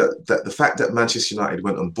believe that the fact that Manchester United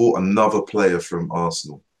went and bought another player from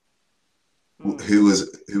Arsenal, who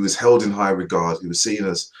was held in high regard, who was seen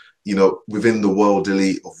as, within the world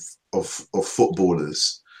elite of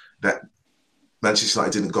footballers, that Manchester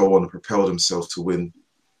United didn't go on and propel themselves to win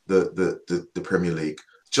the Premier League,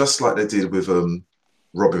 just like they did with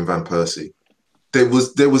Robin van Persie. There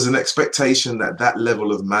was an expectation that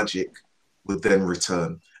level of magic would then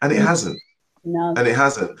return, and it hasn't. No. And it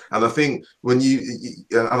hasn't. And I think when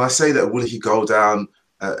and I say that, will he go down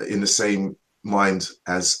in the same mind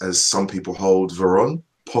as some people hold Varane?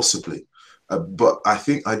 Possibly. But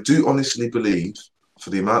I do honestly believe, for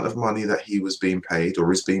the amount of money that he was being paid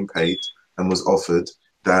or is being paid and was offered,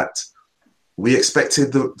 that we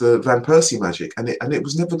expected the Van Persie magic, and it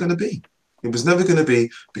was never going to be. It was never going to be,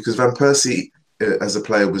 because Van Persie as a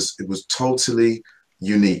player was totally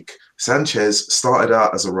unique. Sanchez started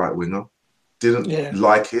out as a right winger, didn't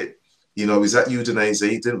like it. He's at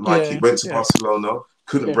Udinese, didn't like it. Went to Barcelona,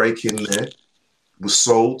 couldn't break in there. Was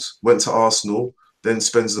sold, went to Arsenal, then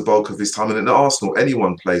spends the bulk of his time. And at Arsenal,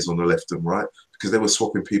 anyone plays on the left and right because they were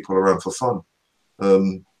swapping people around for fun.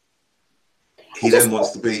 He then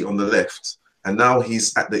wants to be on the left, and now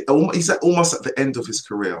he's almost at the end of his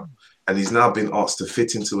career, and he's now been asked to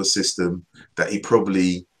fit into a system that he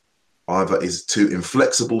probably either is too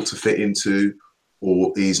inflexible to fit into,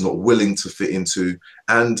 or he's not willing to fit into.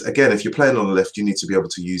 And again, if you're playing on the left, you need to be able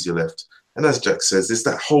to use your left. And as Jack says, there's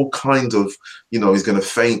that whole kind of, he's going to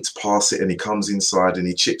feint, pass it, and he comes inside and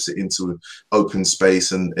he chips it into open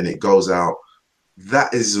space and it goes out.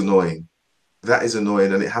 That is annoying. That is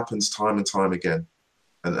annoying, and it happens time and time again.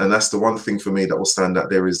 And that's the one thing for me that will stand out.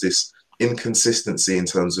 There is this inconsistency in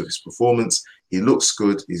terms of his performance. He looks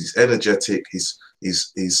good. He's energetic. He's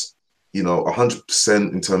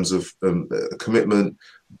 100% in terms of commitment,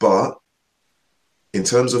 but in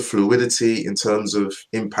terms of fluidity, in terms of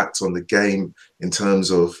impact on the game, in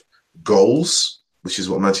terms of goals, which is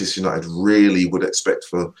what Manchester United really would expect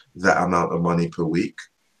for that amount of money per week,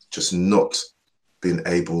 just not been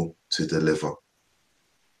able to deliver.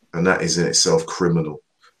 And that is in itself criminal.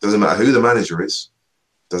 Doesn't matter who the manager is.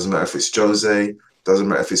 Doesn't matter if it's Jose. Doesn't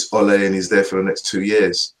matter if it's Ole and he's there for the next 2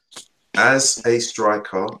 years. As a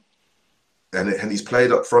striker, and he's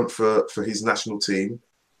played up front for his national team,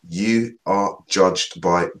 you are judged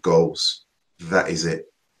by goals. That is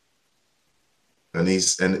it. And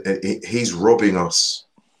he's robbing us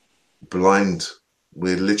blind.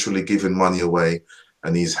 We're literally giving money away,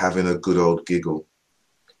 and he's having a good old giggle.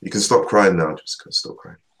 You can stop crying now. Just stop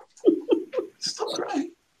crying. Stop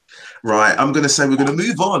crying. Right, I'm going to say we're going to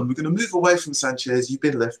move on. We're going to move away from Sanchez. You've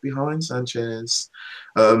been left behind, Sanchez,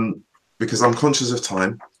 because I'm conscious of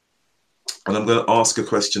time. And I'm going to ask a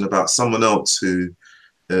question about someone else who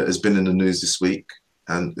has been in the news this week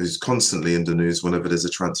and who's constantly in the news whenever there's a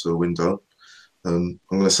transfer window. I'm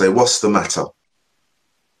going to say, what's the matter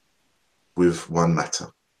with Juan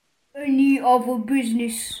Mata? Any other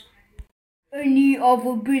business. Any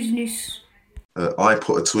other business. I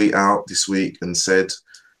put a tweet out this week and said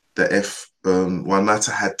that if Juan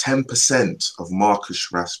Mata had 10% of Marcus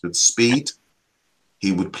Rashford's speed,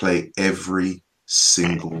 he would play every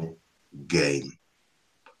single game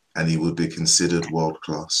and he would be considered world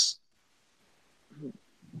class.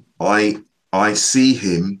 I see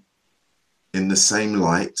him in the same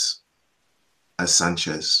light as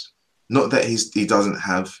Sanchez. Not that he doesn't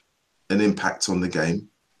have an impact on the game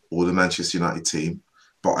or the Manchester United team,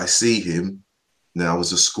 but I see him now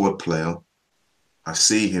as a squad player. I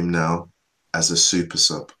see him now as a super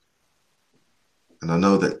sub. And I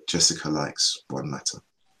know that Jessica likes Juan Mata.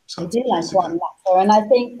 So, I do like Juan Mata, and I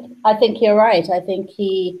think you're right. I think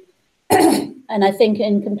he, and I think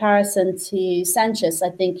in comparison to Sanchez, I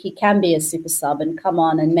think he can be a super sub and come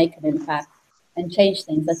on and make an impact and change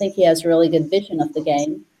things. I think he has a really good vision of the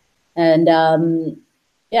game, and I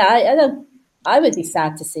I would be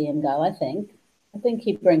sad to see him go. I think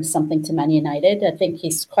he brings something to Man United. I think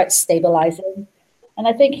he's quite stabilising, and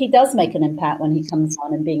I think he does make an impact when he comes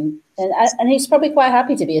on and he's probably quite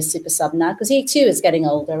happy to be a super sub now because he too is getting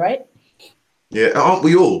older, right? Yeah, aren't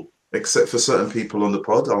we all? Except for certain people on the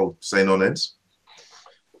pod. I'll say no names.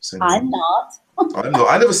 I'm not. I'm not.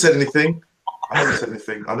 I never said anything. I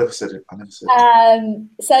never said it.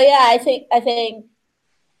 So yeah, I think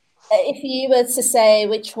if you were to say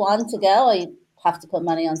which one to go, you'd have to put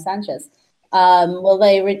money on Sanchez.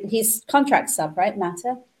 He's contract sub, right,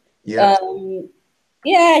 Mata? Yeah.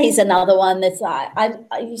 Yeah, he's another one that's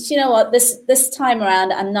you know what, this time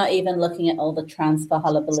around, I'm not even looking at all the transfer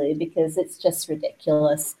hullabaloo because it's just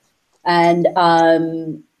ridiculous. And I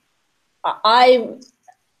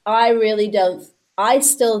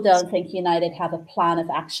still don't think United have a plan of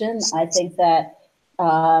action. I think that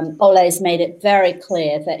Ole's made it very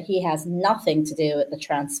clear that he has nothing to do with the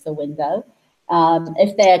transfer window.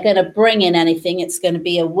 If they're going to bring in anything, it's going to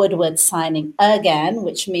be a Woodward signing again,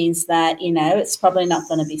 which means that, it's probably not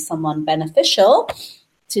going to be someone beneficial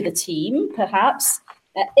to the team, perhaps,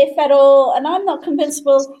 if at all. And I'm not convinced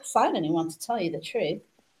we'll sign anyone, to tell you the truth.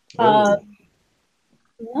 A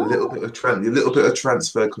little bit of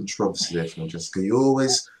transfer controversy there, Francesca. You're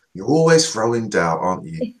always throwing doubt, aren't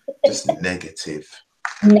you? Just negative.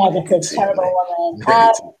 Negative, terrible woman.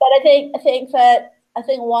 But I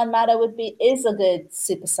think Juan Mata is a good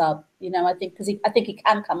super sub. I think he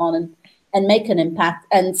can come on and make an impact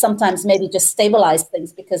and sometimes maybe just stabilize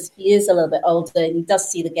things because he is a little bit older and he does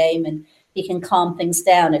see the game and he can calm things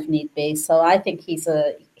down if need be. So I think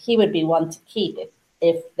he would be one to keep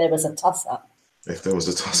if there was a toss up. If there was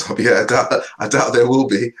a toss-up, yeah, I doubt there will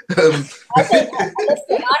be. I think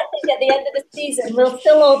at the end of the season, we'll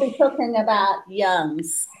still all be talking about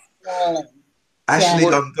Youngs. Ashley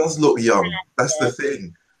Young does look young. That's the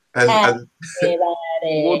thing. And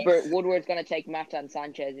Woodward's going to take Mata and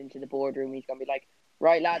Sanchez into the boardroom. He's going to be like,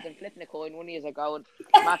 right, lads, I'm flipping a coin. One of you are going.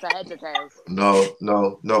 Mata, heads or tails? No.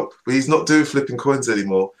 But he's not doing flipping coins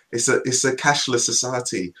anymore. It's a cashless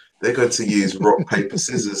society. They're going to use rock, paper,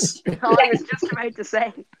 scissors. I was just about to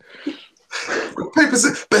say. Rock, paper,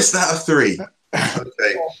 scissors. Best out of 3.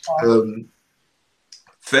 Okay.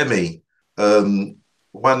 Femi,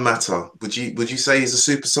 Juan Mata. Would you say he's a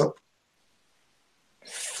super sub?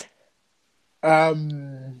 I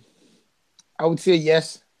would say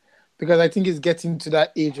yes, because I think he's getting to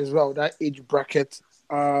that age as well, that age bracket.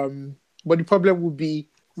 But the problem would be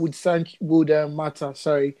would Mata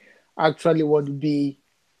actually want to be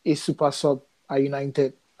a super sub at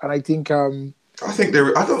United, and I think I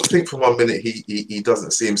don't think for 1 minute he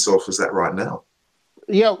doesn't see himself as that right now.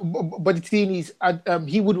 Yeah, but the thing is,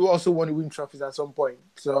 he would also want to win trophies at some point,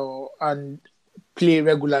 and play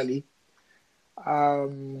regularly.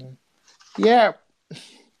 Yeah,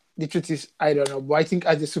 the truth is, I don't know, but I think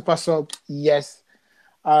as a super sub, yes.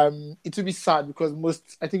 It would be sad because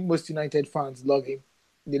most United fans love him.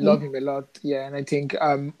 They love him a lot, yeah. And I think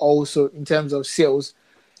also in terms of sales,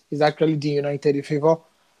 he's actually doing United a favor.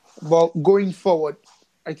 But going forward,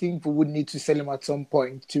 I think we would need to sell him at some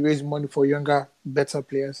point to raise money for younger, better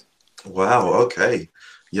players. Wow, okay.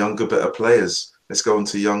 Younger, better players. Let's go on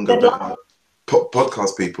to younger, better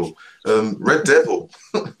podcast people. Red Devil,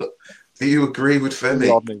 do you agree with Femi?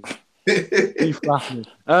 You flash me.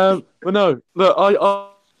 But no, look,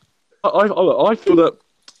 I feel that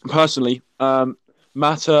personally,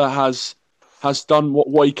 Mata has done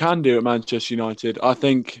what he can do at Manchester United. I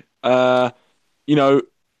think,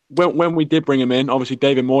 when we did bring him in, obviously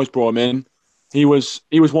David Moyes brought him in. He was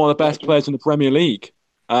one of the best players in the Premier League,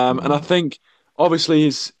 and I think obviously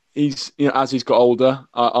he's as he's got older,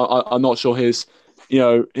 I'm not sure his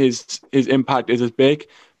impact is as big,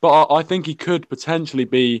 but I think he could potentially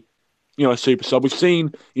be a super sub. We've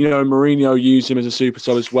seen Mourinho use him as a super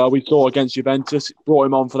sub as well. We saw against Juventus, brought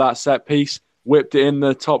him on for that set piece, whipped it in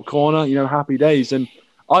the top corner. Happy days. And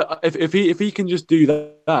if he can just do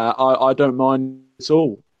that, I don't mind at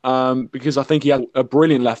all. Because I think he had a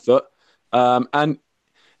brilliant left foot, and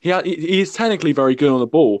he is technically very good on the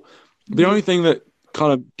ball. The only thing that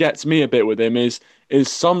kind of gets me a bit with him is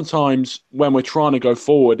sometimes when we're trying to go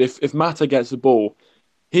forward, if Mata gets the ball,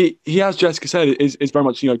 he as Jessica said, is very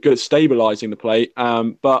much good at stabilising the play.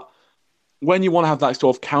 But when you want to have that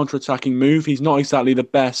sort of counter-attacking move, he's not exactly the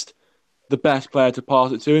best player to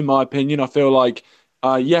pass it to, in my opinion. I feel like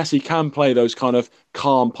yes, he can play those kind of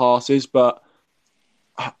calm passes, but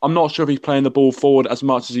I'm not sure if he's playing the ball forward as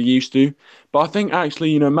much as he used to. But I think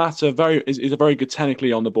actually, Mata is a very good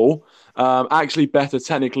technically on the ball. Actually better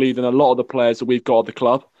technically than a lot of the players that we've got at the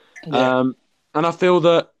club. Yeah. And I feel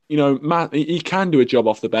that, Matt, he can do a job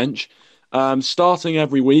off the bench. Starting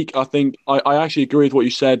every week, I think I actually agree with what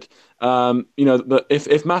you said. That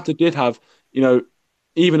if Mata did have,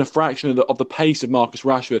 even a fraction of the pace of Marcus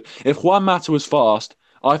Rashford, if Juan Mata was fast,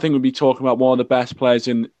 I think we'd be talking about one of the best players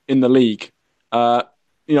in the league.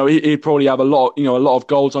 He'd probably have a lot of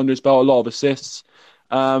goals under his belt, a lot of assists.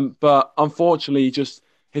 But unfortunately, just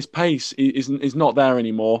his pace is not there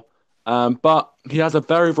anymore. But he has a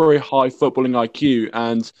very, very high footballing IQ,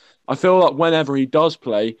 and I feel like whenever he does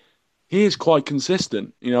play, he is quite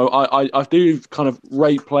consistent. I do kind of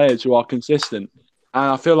rate players who are consistent,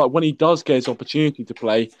 and I feel like when he does get his opportunity to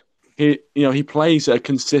play, he plays at a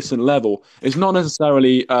consistent level. It's not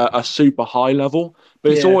necessarily a super high level,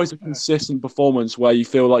 but it's always a consistent performance where you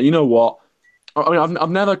feel like, you know what? I mean, I've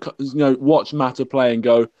never watched Mata play and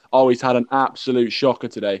go, oh, he's had an absolute shocker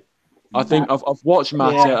today. I think I've watched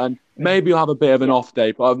Mata and maybe he'll have a bit of an off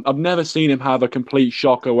day, but I've never seen him have a complete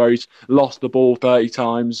shocker where he's lost the ball 30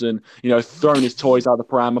 times and thrown his toys out the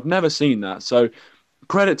pram. I've never seen that. So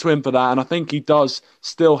credit to him for that, and I think he does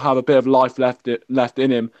still have a bit of life left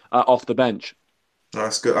in him off the bench.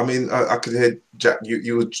 That's good. I mean, I could hear Jack.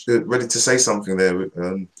 You were ready to say something there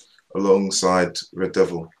alongside Red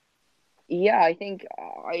Devil. Yeah, I think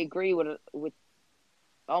I agree with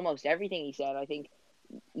almost everything he said. I think,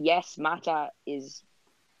 yes, Mata is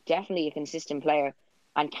definitely a consistent player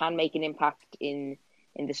and can make an impact in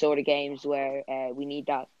the sort of games where we need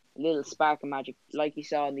that little spark of magic, like you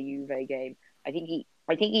saw in the Juve game. I think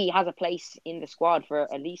he has a place in the squad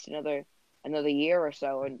for at least another year or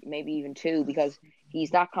so, and maybe even two, because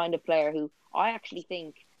he's that kind of player who I actually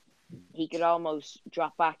think he could almost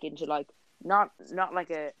drop back into, like, not like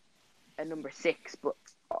a number 6, but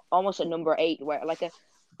almost a number 8, where like a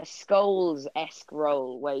Scholes-esque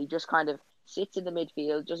role where he just kind of sits in the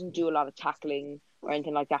midfield, doesn't do a lot of tackling or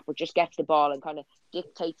anything like that, but just gets the ball and kind of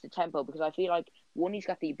dictates the tempo, because I feel like, one, he's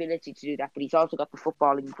got the ability to do that, but he's also got the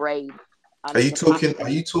footballing grade. Are you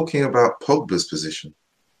talking about Pogba's position?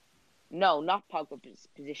 No, not Pogba's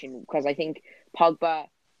position, because I think Pogba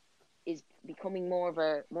is becoming more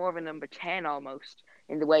of a number 10 almost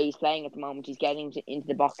in the way he's playing at the moment. He's getting into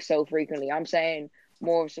the box so frequently. I'm saying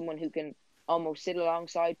more of someone who can almost sit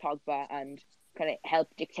alongside Pogba and kind of help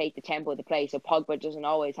dictate the tempo of the play. So Pogba doesn't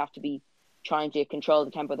always have to be trying to control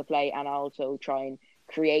the tempo of the play, and also try and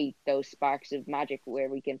create those sparks of magic where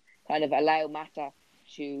we can kind of allow Mata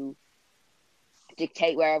to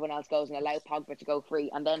dictate where everyone else goes and allow Pogba to go free,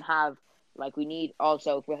 and then have, like, we need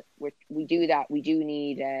also, if we do that, we do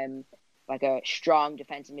need like a strong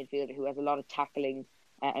defensive midfielder who has a lot of tackling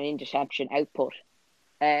and interception output.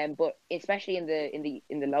 But especially in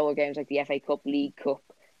the lower games like the FA Cup, League Cup,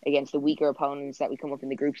 against the weaker opponents that we come up in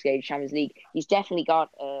the group stage, Champions League, he's definitely got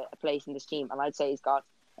a place in this team, and I'd say he's got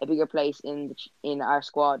a bigger place in our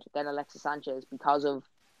squad than Alexis Sanchez, because of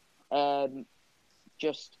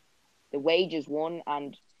just the wages won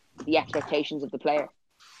and the expectations of the player.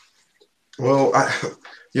 Well, I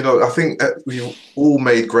think we've all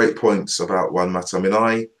made great points about Juan Mata. I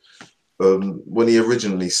mean, when he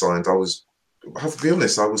originally signed, I have to be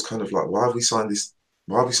honest, I was kind of like, why have we signed this?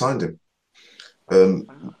 Why have we signed him?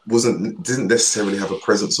 Didn't necessarily have a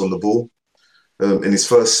presence on the ball. In his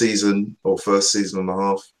first season and a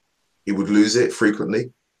half, he would lose it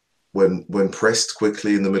frequently when pressed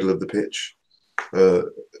quickly in the middle of the pitch.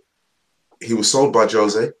 He was sold by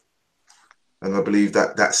Jose, and I believe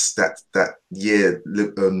that year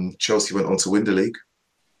Chelsea went on to win the league.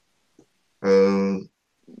 Femi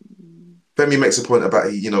makes a point about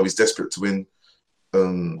he's desperate to win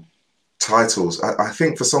titles. I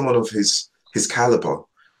think for someone of his caliber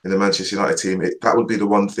in the Manchester United team, that would be the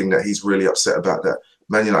one thing that he's really upset about, that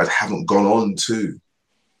Man United haven't gone on to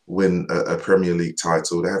win a Premier League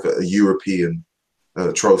title. They have a European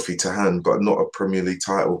trophy to hand, but not a Premier League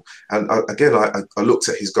title. And I looked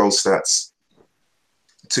at his goal stats: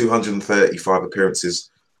 235 appearances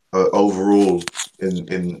overall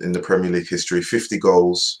in the Premier League history, 50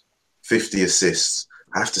 goals, 50 assists.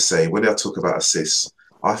 I have to say, when I talk about assists,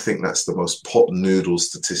 I think that's the most pot noodle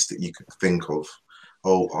statistic you could think of.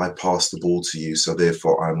 Oh, I passed the ball to you, so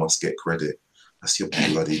therefore I must get credit. That's your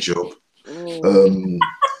bloody job. In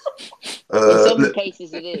some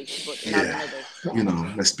cases it is, but not in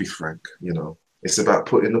others. Let's be frank. It's about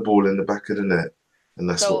putting the ball in the back of the net, and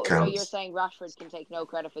that's what counts. So you're saying Rashford can take no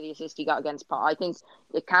credit for the assist he got against Pot? I think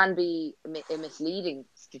it can be a misleading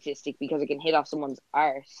statistic, because it can hit off someone's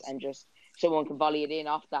arse and just someone can volley it in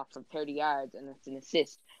off that from 30 yards and it's an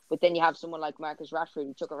assist. But then you have someone like Marcus Rashford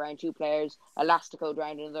who took around two players, elasticoed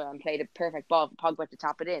around another, and played a perfect ball for Pogba to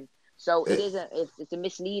tap it in. So it's a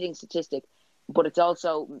misleading statistic, but it's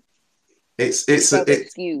also It's felt a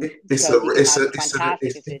it, skewed it's because a he it's had a it's an fantastic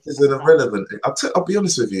assists it's at an the time. irrelevant. I'll be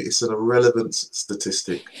honest with you. It's an irrelevant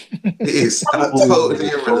statistic. It is Oh. totally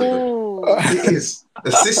irrelevant. Oh, It is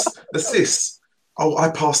assists. Oh, I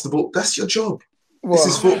passed the ball. That's your job. This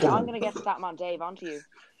is Well, football. I'm gonna get Statman Dave onto you.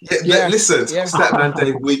 Yeah, listen, yeah. Statman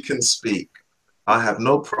Dave, we can speak. I have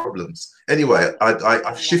no problems. Anyway,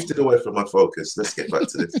 I've shifted away from my focus. Let's get back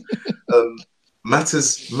to this.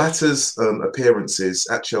 Matters appearances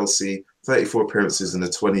at Chelsea, 34 appearances in the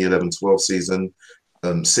 2011-12 season,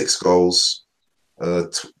 6 goals.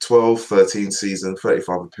 12-13 season,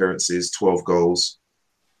 35 appearances, 12 goals.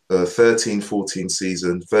 13-14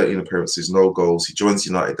 season, 13 appearances, no goals. He joins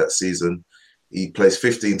United that season. He plays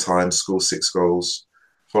 15 times, scores 6 goals.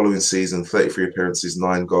 Following season, 33 appearances,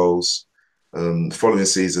 9 goals. Following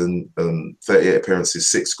season, 38 appearances,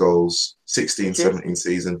 6 goals. 16-17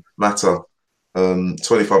 season, Mata,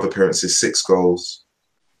 25 appearances, 6 goals.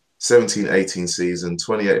 17-18 season,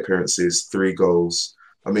 28 appearances, 3 goals.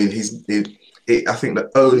 I mean, I think the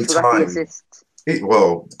only time,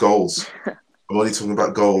 goals. I'm only talking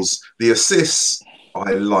about goals. The assists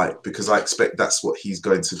I like because I expect that's what he's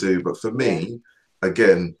going to do. But for me,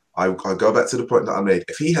 again, I go back to the point that I made.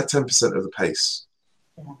 If he had 10% of the pace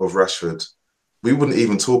of Rashford, we wouldn't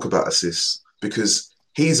even talk about assists because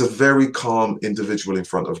he's a very calm individual in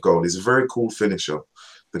front of goal. He's a very cool finisher.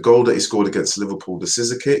 The goal that he scored against Liverpool, the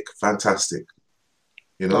scissor kick, fantastic.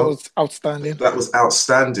 You know, That was outstanding. That was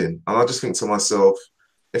outstanding. And I just think to myself,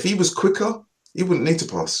 if he was quicker, he wouldn't need to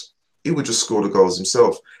pass. He would just score the goals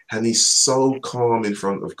himself. And he's so calm in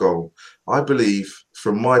front of goal. I believe,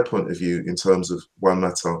 from my point of view, in terms of Juan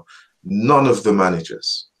Mata, none of the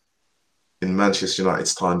managers in Manchester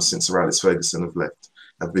United's time since Sir Alex Ferguson have left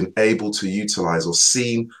have been able to utilise or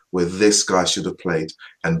seen where this guy should have played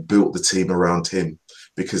and built the team around him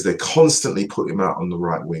because they constantly put him out on the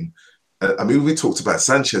right wing. I mean, we talked about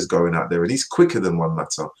Sanchez going out there and he's quicker than Juan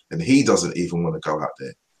Mata and he doesn't even want to go out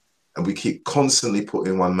there. And we keep constantly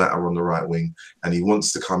putting Juan Mata on the right wing and he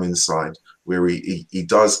wants to come inside where he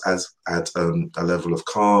does add a level of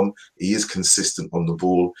calm. He is consistent on the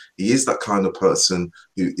ball. He is that kind of person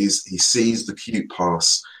he sees the cute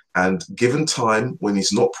pass and given time when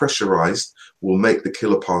he's not pressurized will make the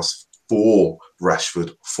killer pass for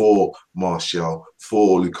Rashford, for Martial,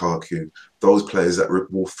 for Lukaku, those players that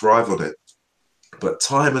will thrive on it. But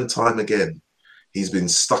time and time again, he's been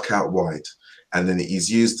stuck out wide and then he's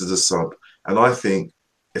used as a sub. And I think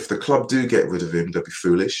if the club do get rid of him, they'll be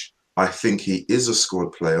foolish. I think he is a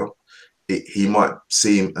squad player. He might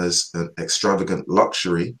seem as an extravagant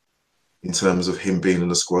luxury in terms of him being in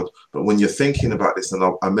the squad. But when you're thinking about this, and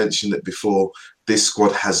I mentioned it before, this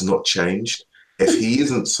squad has not changed. If he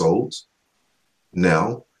isn't sold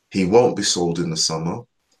now, he won't be sold in the summer.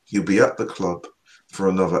 He'll be at the club for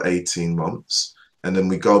another 18 months. And then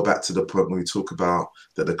we go back to the point where we talk about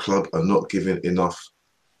that the club are not giving enough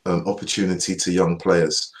opportunity to young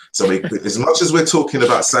players. So as much as we're talking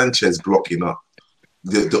about Sanchez blocking up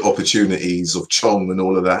the opportunities of Chong and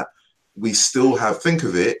all of that, we still have, think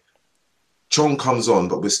of it, Chong comes on,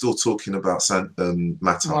 but we're still talking about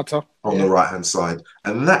Mata on the right-hand side.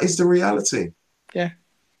 And that is the reality. Yeah.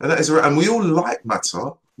 And we all like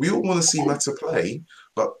Mata. We all want to see Mata play.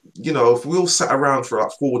 But, you know, if we all sat around for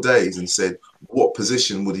like 4 days and said, what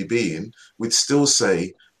position would he be in? We'd still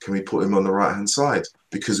say, can we put him on the right-hand side?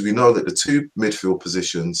 Because we know that the 2 midfield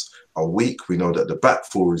positions are weak. We know that the back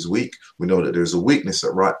 4 is weak. We know that there's a weakness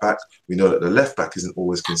at right back. We know that the left back isn't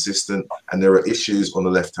always consistent. And there are issues on the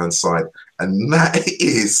left-hand side. And that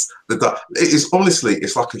is, honestly,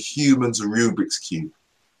 it's like a human's Rubik's Cube.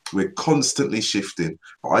 We're constantly shifting.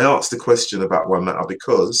 I asked the question about Juan Mata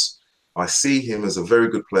because I see him as a very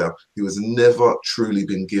good player who has never truly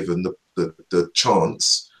been given the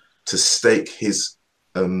chance to stake his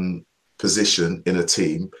position in a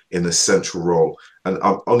team in a central role. And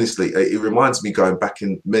honestly, it reminds me going back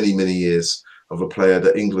in many, many years of a player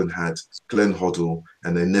that England had, Glenn Hoddle,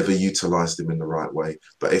 and they never utilised him in the right way.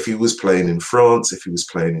 But if he was playing in France, if he was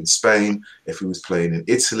playing in Spain, if he was playing in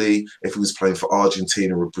Italy, if he was playing for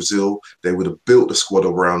Argentina or Brazil, they would have built a squad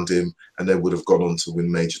around him and they would have gone on to win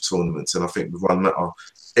major tournaments. And I think with Juan Mata,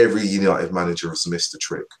 every United manager has missed a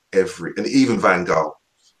trick. And even Van Gaal,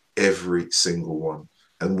 every single one.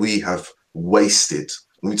 And we have wasted,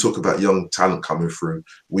 when we talk about young talent coming through,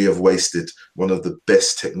 we have wasted one of the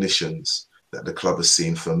best technicians that the club has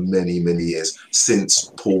seen for many, many years,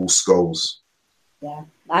 since Paul Scholes. Yeah,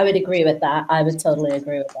 I would agree with that. I would totally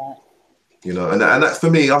agree with that. You know, and that for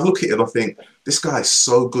me, I look at it and I think, this guy is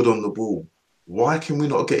so good on the ball. Why can we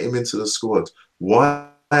not get him into the squad? Why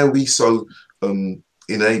are we so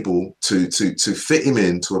enable to fit him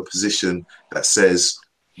into a position that says,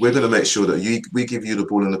 we're going to make sure that we give you the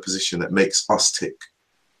ball in a position that makes us tick.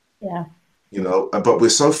 Yeah. You know, but we're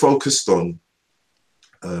so focused on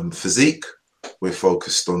physique, we're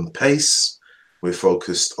focused on pace, we're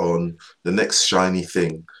focused on the next shiny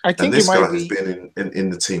thing. I think and this guy has be, been in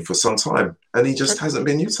the team for some time, and he just hasn't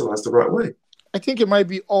been utilised the right way. I think it might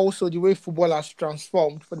be also the way football has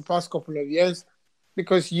transformed for the past couple of years,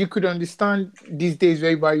 because you could understand these days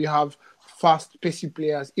whereby you have fast, pacey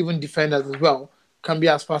players, even defenders as well, can be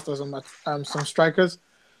as fast as some strikers.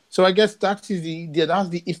 So I guess that's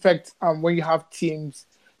the effect when you have teams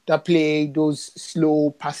that play those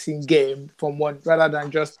slow passing game from one, rather than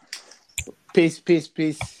just pace, bish,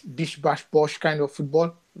 bash, bosh kind of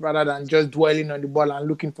football, rather than just dwelling on the ball and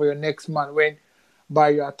looking for your next man when by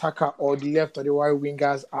your attacker or the left or the right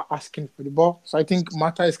wingers are asking for the ball. So I think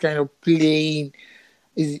Mata is kind of playing,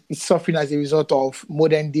 is suffering as a result of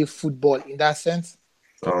modern day football in that sense.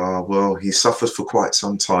 Well, he suffered for quite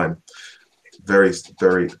some time. Very,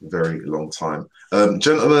 very, very long time.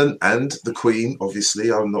 Gentlemen and the Queen,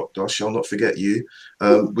 obviously, I shall not forget you.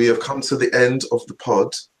 We have come to the end of the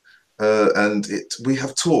pod. And we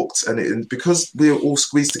have talked, and because we're all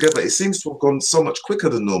squeezed together, it seems to have gone so much quicker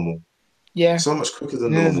than normal. Yeah. So much quicker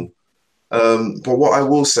than normal. But what I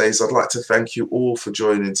will say is I'd like to thank you all for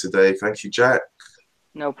joining today. Thank you, Jack.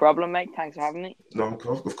 No problem, mate. Thanks for having me. No,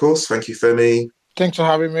 of course. Thank you, Femi. Thanks for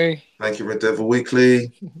having me. Thank you, Red Devil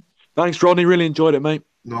Weekly. Thanks, Rodney. Really enjoyed it, mate.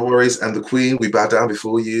 No worries. And the Queen, we bow down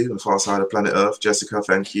before you on the far side of planet Earth. Jessica,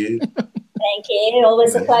 thank you. Thank you.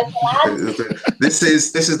 Always a pleasure, lad. This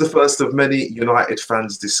is the first of many United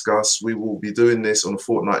Fans Discuss. We will be doing this on a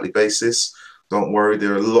fortnightly basis. Don't worry,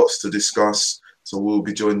 there are lots to discuss. So we'll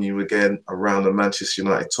be joining you again around the Manchester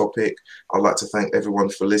United topic. I'd like to thank everyone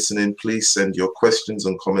for listening. Please send your questions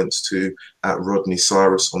and comments to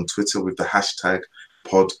 @RodneyCyrus on Twitter with the hashtag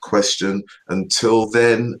 #PodQuestion. Until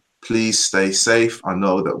then, please stay safe. I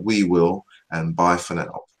know that we will. And bye for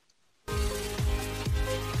now.